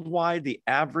worldwide, the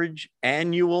average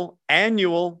annual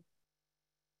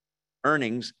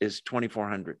earnings is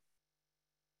 $2,400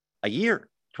 a year,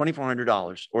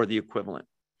 $2,400 or the equivalent.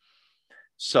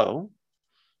 So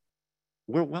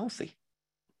we're wealthy.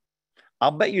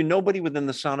 I'll bet you nobody within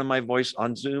the sound of my voice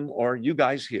on Zoom, or you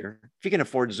guys here, if you can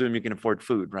afford Zoom, you can afford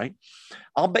food, right?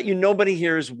 I'll bet you nobody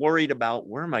here is worried about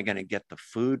where am I going to get the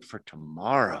food for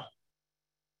tomorrow?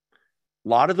 A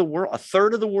lot of the world, a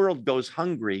third of the world goes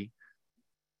hungry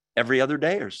every other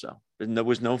day or so. And there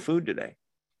was no food today.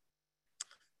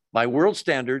 By world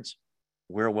standards,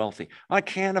 we're wealthy. I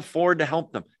can't afford to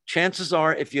help them. Chances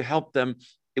are, if you help them,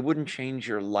 it wouldn't change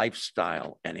your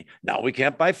lifestyle any. Now we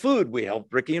can't buy food. We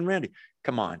help Ricky and Randy.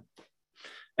 Come on.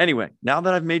 Anyway, now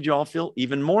that I've made you all feel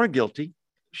even more guilty,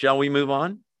 shall we move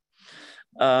on?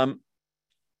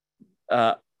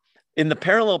 In the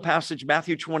parallel passage,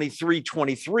 Matthew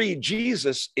 23:23,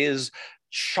 Jesus is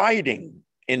chiding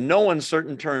in no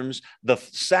uncertain terms the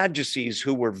Sadducees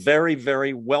who were very,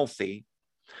 very wealthy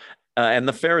and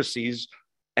the Pharisees.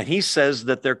 And he says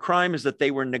that their crime is that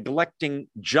they were neglecting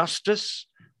justice,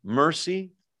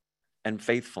 mercy, and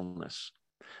faithfulness.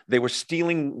 They were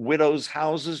stealing widows'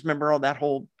 houses. Remember all that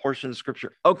whole portion of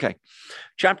scripture? Okay.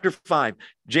 Chapter 5.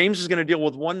 James is going to deal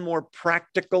with one more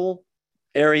practical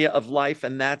area of life,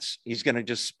 and that's, he's going to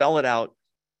just spell it out,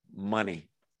 money,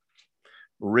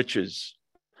 riches.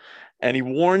 And he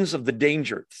warns of the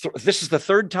danger. This is the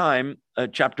third time,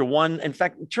 chapter 1. In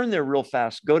fact, turn there real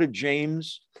fast. Go to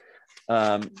James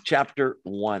chapter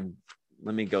 1.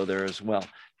 Let me go there as well.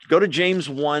 Go to James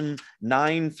 1,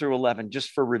 9 through 11,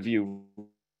 just for review,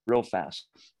 real fast.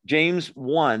 James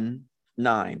 1,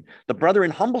 9. The brother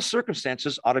in humble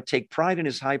circumstances ought to take pride in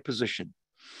his high position,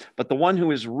 but the one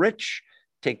who is rich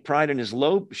should take pride in his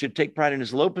low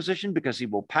position, because he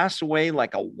will pass away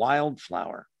like a wild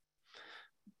flower.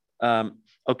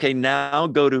 Okay, now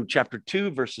go to chapter 2,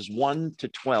 verses 1 to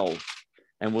 12,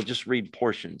 and we'll just read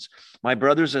portions. My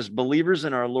brothers, as believers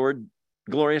in our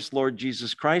glorious Lord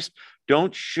Jesus Christ,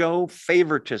 don't show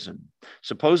favoritism.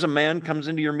 Suppose a man comes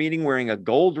into your meeting wearing a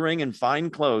gold ring and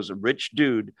fine clothes, a rich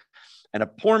dude, and a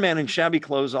poor man in shabby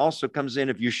clothes also comes in.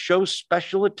 If you show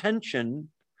special attention,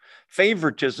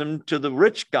 favoritism to the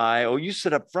rich guy, oh, you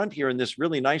sit up front here in this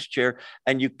really nice chair,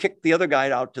 and you kick the other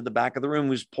guy out to the back of the room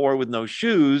who's poor with no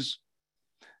shoes,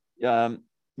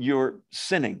 you're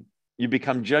sinning. You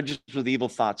become judges with evil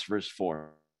thoughts, verse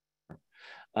 4.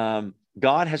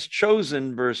 God has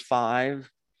chosen, verse 5,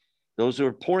 those who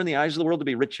are poor in the eyes of the world to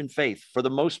be rich in faith, for the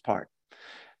most part.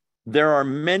 There are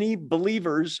many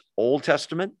believers, Old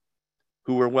Testament,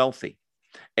 who were wealthy.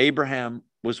 Abraham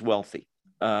was wealthy.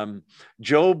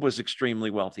 Job was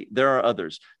extremely wealthy. There are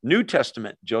others. New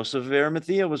Testament, Joseph of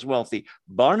Arimathea was wealthy.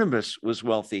 Barnabas was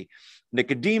wealthy.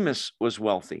 Nicodemus was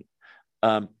wealthy.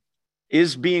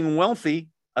 Is being wealthy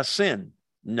a sin?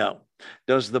 No.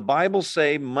 Does the Bible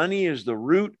say money is the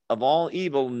root of all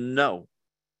evil? No,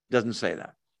 it doesn't say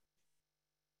that.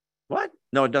 What?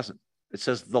 No, it doesn't. It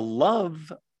says the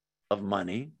love of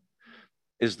money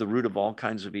is the root of all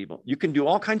kinds of evil. You can do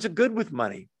all kinds of good with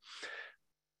money,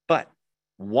 but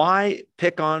why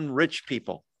pick on rich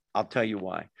people? I'll tell you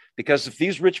why. Because if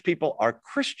these rich people are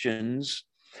Christians,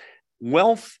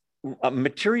 wealth,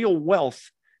 material wealth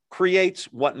creates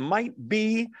what might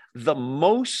be the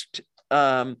most,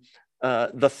 the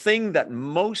thing that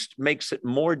most makes it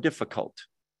more difficult,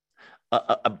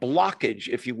 a blockage,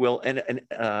 if you will, and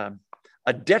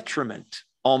a detriment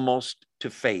almost to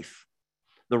faith.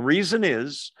 The reason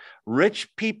is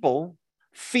rich people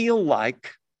feel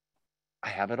like I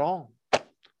have it all.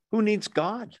 Who needs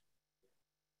God?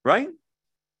 Right?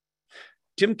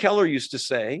 Tim Keller used to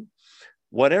say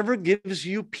Whatever gives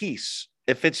you peace,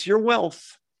 if it's your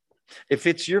wealth, if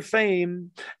it's your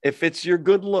fame, if it's your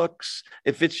good looks,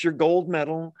 if it's your gold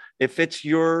medal, if it's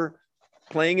your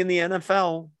playing in the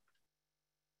NFL,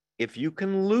 if you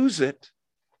can lose it,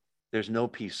 there's no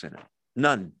peace in it.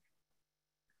 None.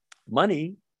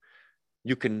 Money,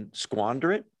 you can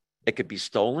squander it. It could be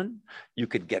stolen. You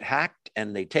could get hacked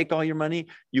and they take all your money.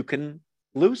 You can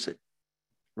lose it,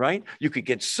 right? You could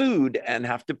get sued and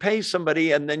have to pay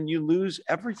somebody and then you lose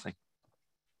everything.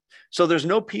 So there's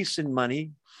no peace in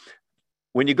money.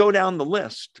 When you go down the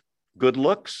list, good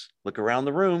looks, look around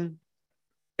the room,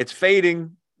 it's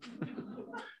fading.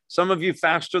 Some of you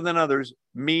faster than others,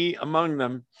 me among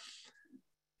them.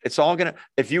 It's all gonna,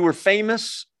 if you were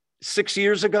famous 6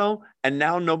 years ago and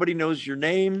now nobody knows your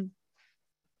name,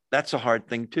 that's a hard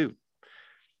thing too.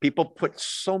 People put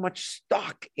so much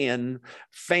stock in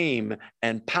fame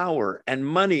and power and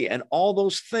money, and all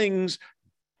those things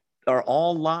are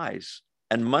all lies.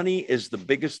 And money is the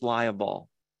biggest lie of all.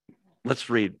 Let's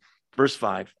read verse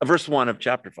 1 of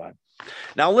chapter 5.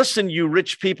 Now listen, you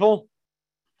rich people.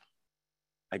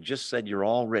 I just said you're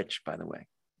all rich, by the way.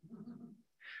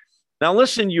 Now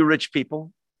listen, you rich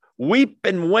people. Weep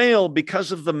and wail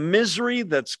because of the misery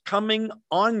that's coming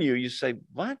on you. You say,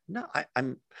 what? No,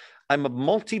 I'm a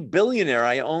multi-billionaire.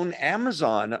 I own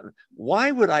Amazon.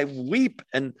 Why would I weep?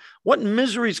 And what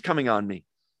misery is coming on me?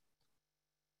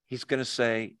 He's going to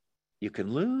say, you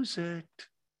can lose it.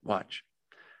 Watch.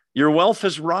 Your wealth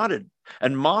has rotted,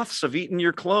 and moths have eaten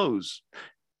your clothes.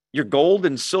 Your gold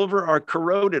and silver are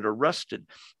corroded or rusted.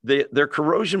 Their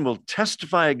corrosion will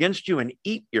testify against you and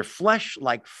eat your flesh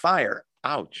like fire.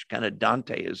 Ouch, kind of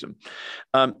Danteism.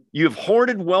 You have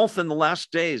hoarded wealth in the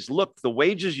last days. Look, the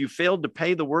wages you failed to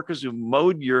pay the workers who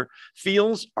mowed your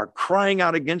fields are crying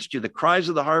out against you. The cries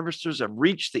of the harvesters have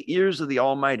reached the ears of the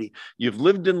Almighty. You've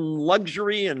lived in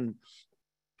luxury and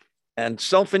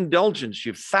self-indulgence.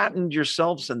 You've fattened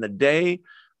yourselves in the day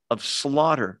of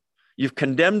slaughter. You've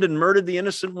condemned and murdered the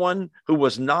innocent one who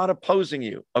was not opposing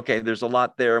you. Okay, there's a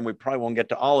lot there, and we probably won't get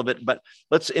to all of it, but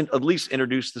let's at least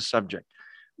introduce the subject.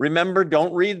 Remember,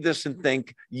 don't read this and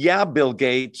think, yeah, Bill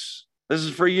Gates, this is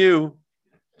for you.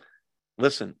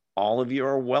 Listen, all of you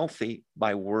are wealthy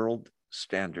by world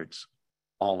standards.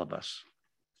 All of us.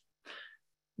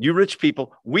 You rich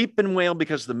people, weep and wail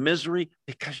because of the misery,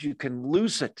 because you can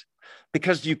lose it,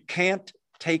 because you can't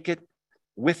take it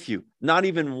with you. Not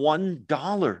even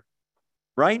 $1,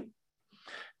 right?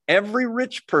 Every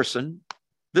rich person,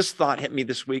 this thought hit me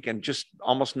this week and just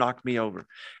almost knocked me over.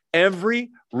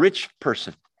 Every rich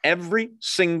person, every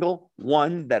single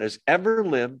one that has ever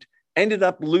lived ended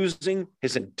up losing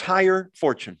his entire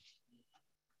fortune.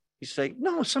 You say,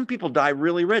 no, some people die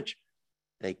really rich.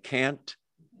 They can't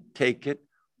take it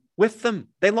with them.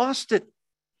 They lost it.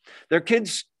 Their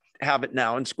kids have it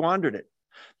now and squandered it.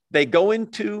 They go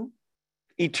into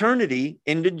eternity,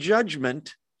 into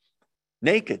judgment,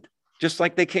 naked, just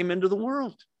like they came into the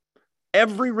world.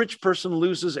 Every rich person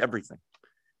loses everything.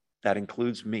 That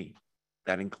includes me.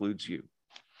 That includes you.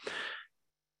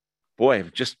 Boy,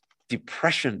 just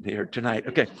depression here tonight.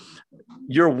 Okay.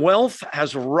 Your wealth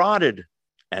has rotted,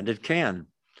 and it can.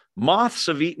 Moths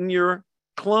have eaten your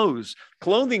clothes.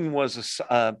 Clothing was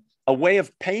a way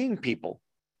of paying people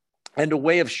and a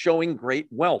way of showing great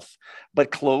wealth.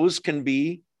 But clothes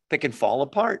they can fall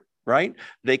apart, right?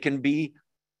 They can be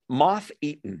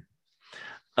moth-eaten.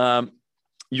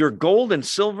 Your gold and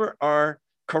silver are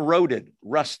corroded,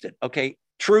 rusted. Okay,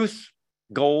 truth,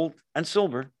 gold, and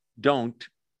silver don't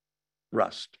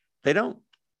rust. They don't.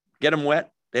 Get them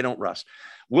wet, they don't rust.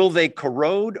 Will they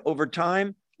corrode over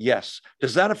time? Yes.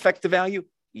 Does that affect the value?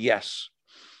 Yes.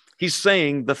 He's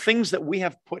saying the things that we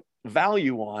have put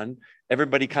value on,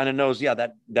 everybody kind of knows, yeah,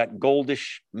 that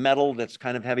goldish metal that's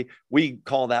kind of heavy, we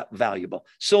call that valuable.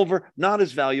 Silver, not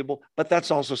as valuable, but that's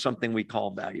also something we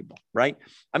call valuable, right?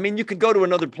 I mean, you could go to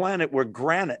another planet where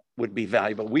granite would be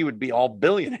valuable. We would be all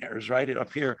billionaires, right?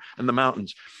 Up here in the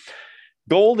mountains.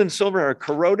 Gold and silver are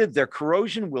corroded. Their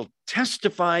corrosion will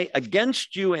testify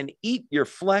against you and eat your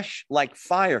flesh like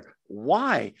fire.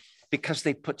 Why? Because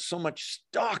they put so much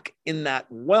stock in that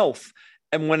wealth.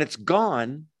 And when it's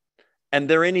gone and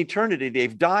they're in eternity,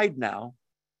 they've died now,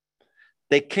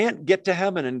 they can't get to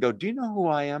heaven and go, do you know who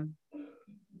I am?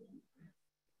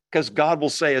 Because God will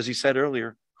say, as he said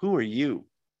earlier, who are you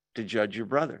to judge your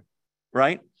brother,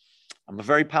 right? I'm a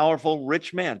very powerful,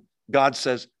 rich man. God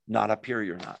says, not up here,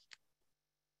 you're not.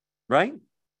 Right?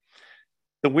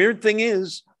 The weird thing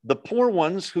is, the poor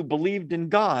ones who believed in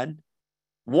God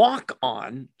walk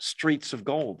on streets of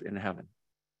gold in heaven.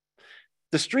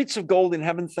 The streets of gold in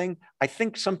heaven thing, I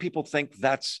think some people think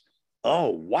that's,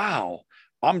 oh, wow,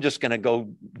 I'm just going to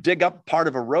go dig up part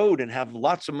of a road and have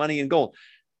lots of money and gold.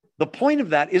 The point of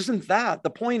that isn't that.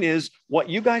 The point is what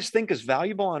you guys think is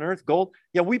valuable on earth, gold.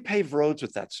 Yeah, we pave roads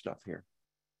with that stuff here.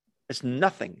 It's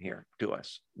nothing here to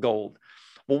us, gold.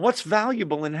 Well, what's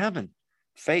valuable in heaven?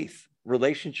 Faith,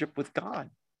 relationship with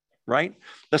God, right?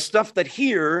 The stuff that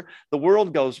here, the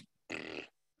world goes,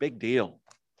 big deal.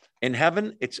 In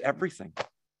heaven, it's everything.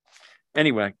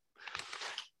 Anyway,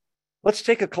 let's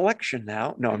take a collection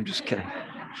now. No, I'm just kidding.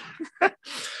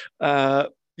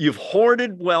 You've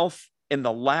hoarded wealth in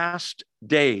the last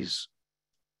days.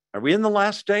 Are we in the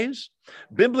last days?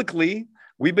 Biblically,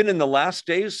 we've been in the last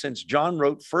days since John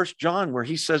wrote 1 John, where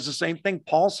he says the same thing.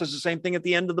 Paul says the same thing at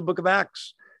the end of the book of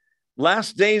Acts.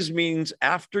 Last days means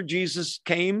after Jesus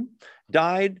came,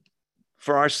 died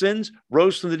for our sins,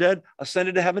 rose from the dead,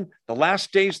 ascended to heaven. The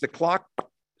last days, the clock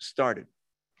started.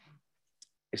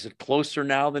 Is it closer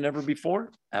now than ever before?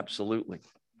 Absolutely.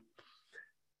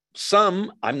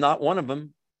 Some, I'm not one of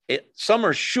them, some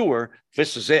are sure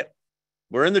this is it.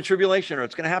 We're in the tribulation or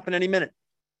it's going to happen any minute.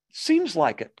 Seems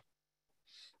like it.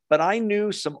 But I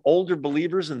knew some older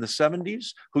believers in the 70s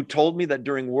who told me that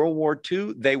during World War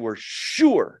II, they were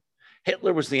sure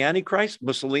Hitler was the Antichrist,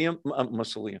 Mussolini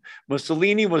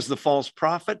was the false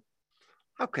prophet.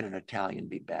 How can an Italian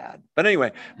be bad? But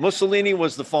anyway, Mussolini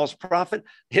was the false prophet.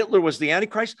 Hitler was the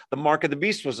Antichrist. The mark of the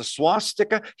beast was a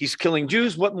swastika. He's killing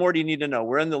Jews. What more do you need to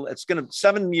know? It's going to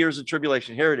 7 years of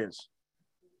tribulation. Here it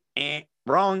is.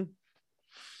 Wrong.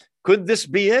 Could this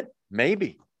be it?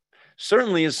 Maybe.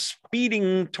 Certainly is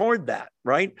speeding toward that,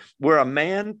 right? Where a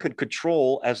man could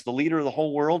control, as the leader of the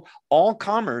whole world, all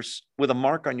commerce with a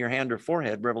mark on your hand or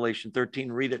forehead. Revelation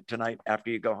 13, read it tonight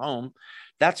after you go home.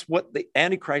 That's what the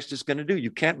Antichrist is going to do. You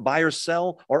can't buy or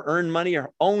sell or earn money or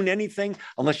own anything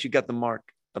unless you got the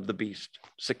mark of the beast,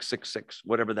 666,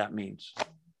 whatever that means.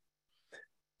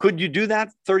 Could you do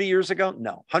that 30 years ago?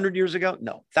 No. 100 years ago?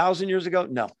 No. 1,000 years ago?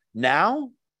 No.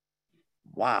 Now?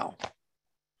 Wow.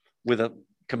 With a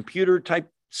computer type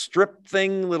strip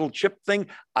thing, little chip thing.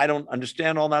 I don't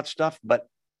understand all that stuff, but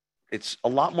it's a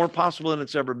lot more possible than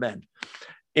it's ever been.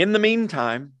 In the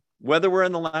meantime, whether we're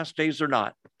in the last days or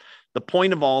not, the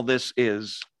point of all this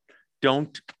is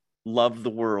don't love the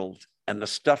world and the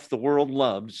stuff the world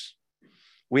loves.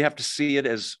 We have to see it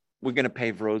as we're going to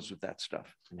pave roads with that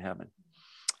stuff in heaven.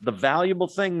 The valuable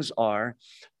things are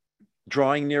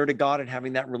drawing near to God and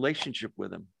having that relationship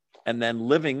with him, and then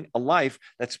living a life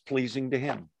that's pleasing to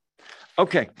him.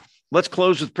 Okay, let's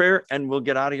close with prayer and we'll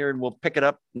get out of here and we'll pick it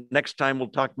up. Next time we'll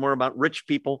talk more about rich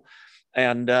people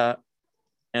and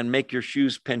make your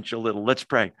shoes pinch a little. Let's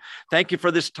pray. Thank you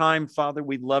for this time, Father.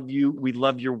 We love you. We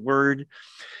love your word.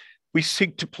 We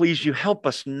seek to please you. Help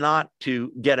us not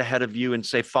to get ahead of you and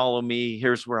say, follow me.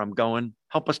 Here's where I'm going.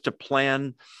 Help us to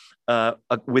plan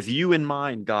with you in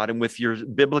mind, God, and with your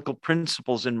biblical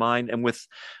principles in mind, and with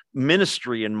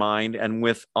ministry in mind, and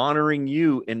with honoring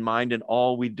you in mind in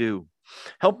all we do.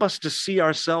 Help us to see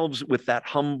ourselves with that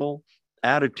humble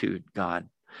attitude, God,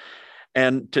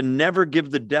 and to never give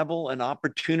the devil an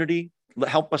opportunity.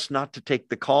 Help us not to take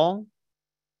the call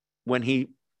when he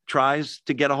tries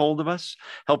to get a hold of us.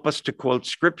 Help us to quote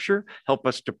scripture. Help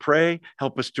us to pray.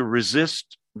 Help us to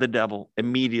resist the devil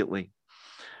immediately.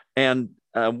 And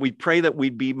we pray that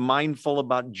we'd be mindful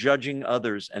about judging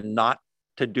others and not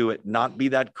to do it, not be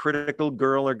that critical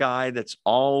girl or guy that's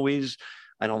always,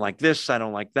 I don't like this, I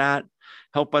don't like that.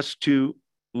 Help us to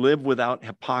live without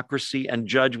hypocrisy and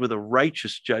judge with a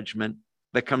righteous judgment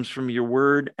that comes from your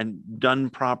word and done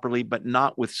properly, but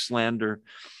not with slander.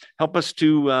 Help us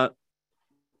to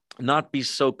not be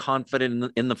so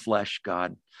confident in the flesh,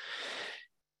 God.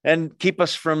 And keep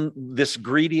us from this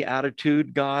greedy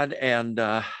attitude, God, and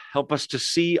help us to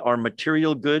see our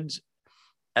material goods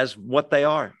as what they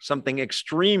are, something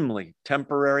extremely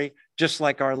temporary, just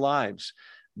like our lives.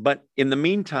 But in the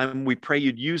meantime, we pray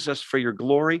you'd use us for your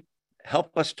glory.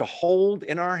 Help us to hold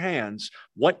in our hands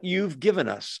what you've given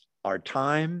us, our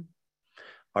time,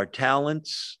 our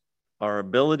talents, our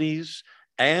abilities,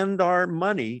 and our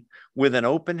money with an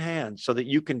open hand so that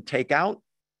you can take out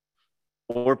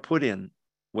or put in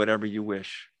whatever you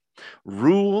wish.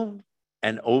 Rule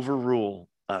and overrule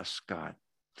us, God.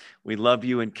 We love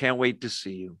you and can't wait to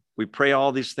see you. We pray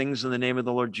all these things in the name of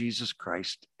the Lord Jesus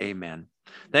Christ. Amen.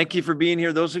 Thank you for being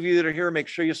here. Those of you that are here, make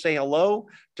sure you say hello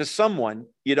to someone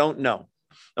you don't know.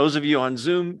 Those of you on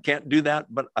Zoom can't do that,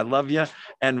 but I love you.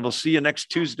 And we'll see you next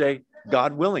Tuesday,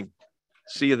 God willing.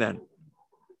 See you then.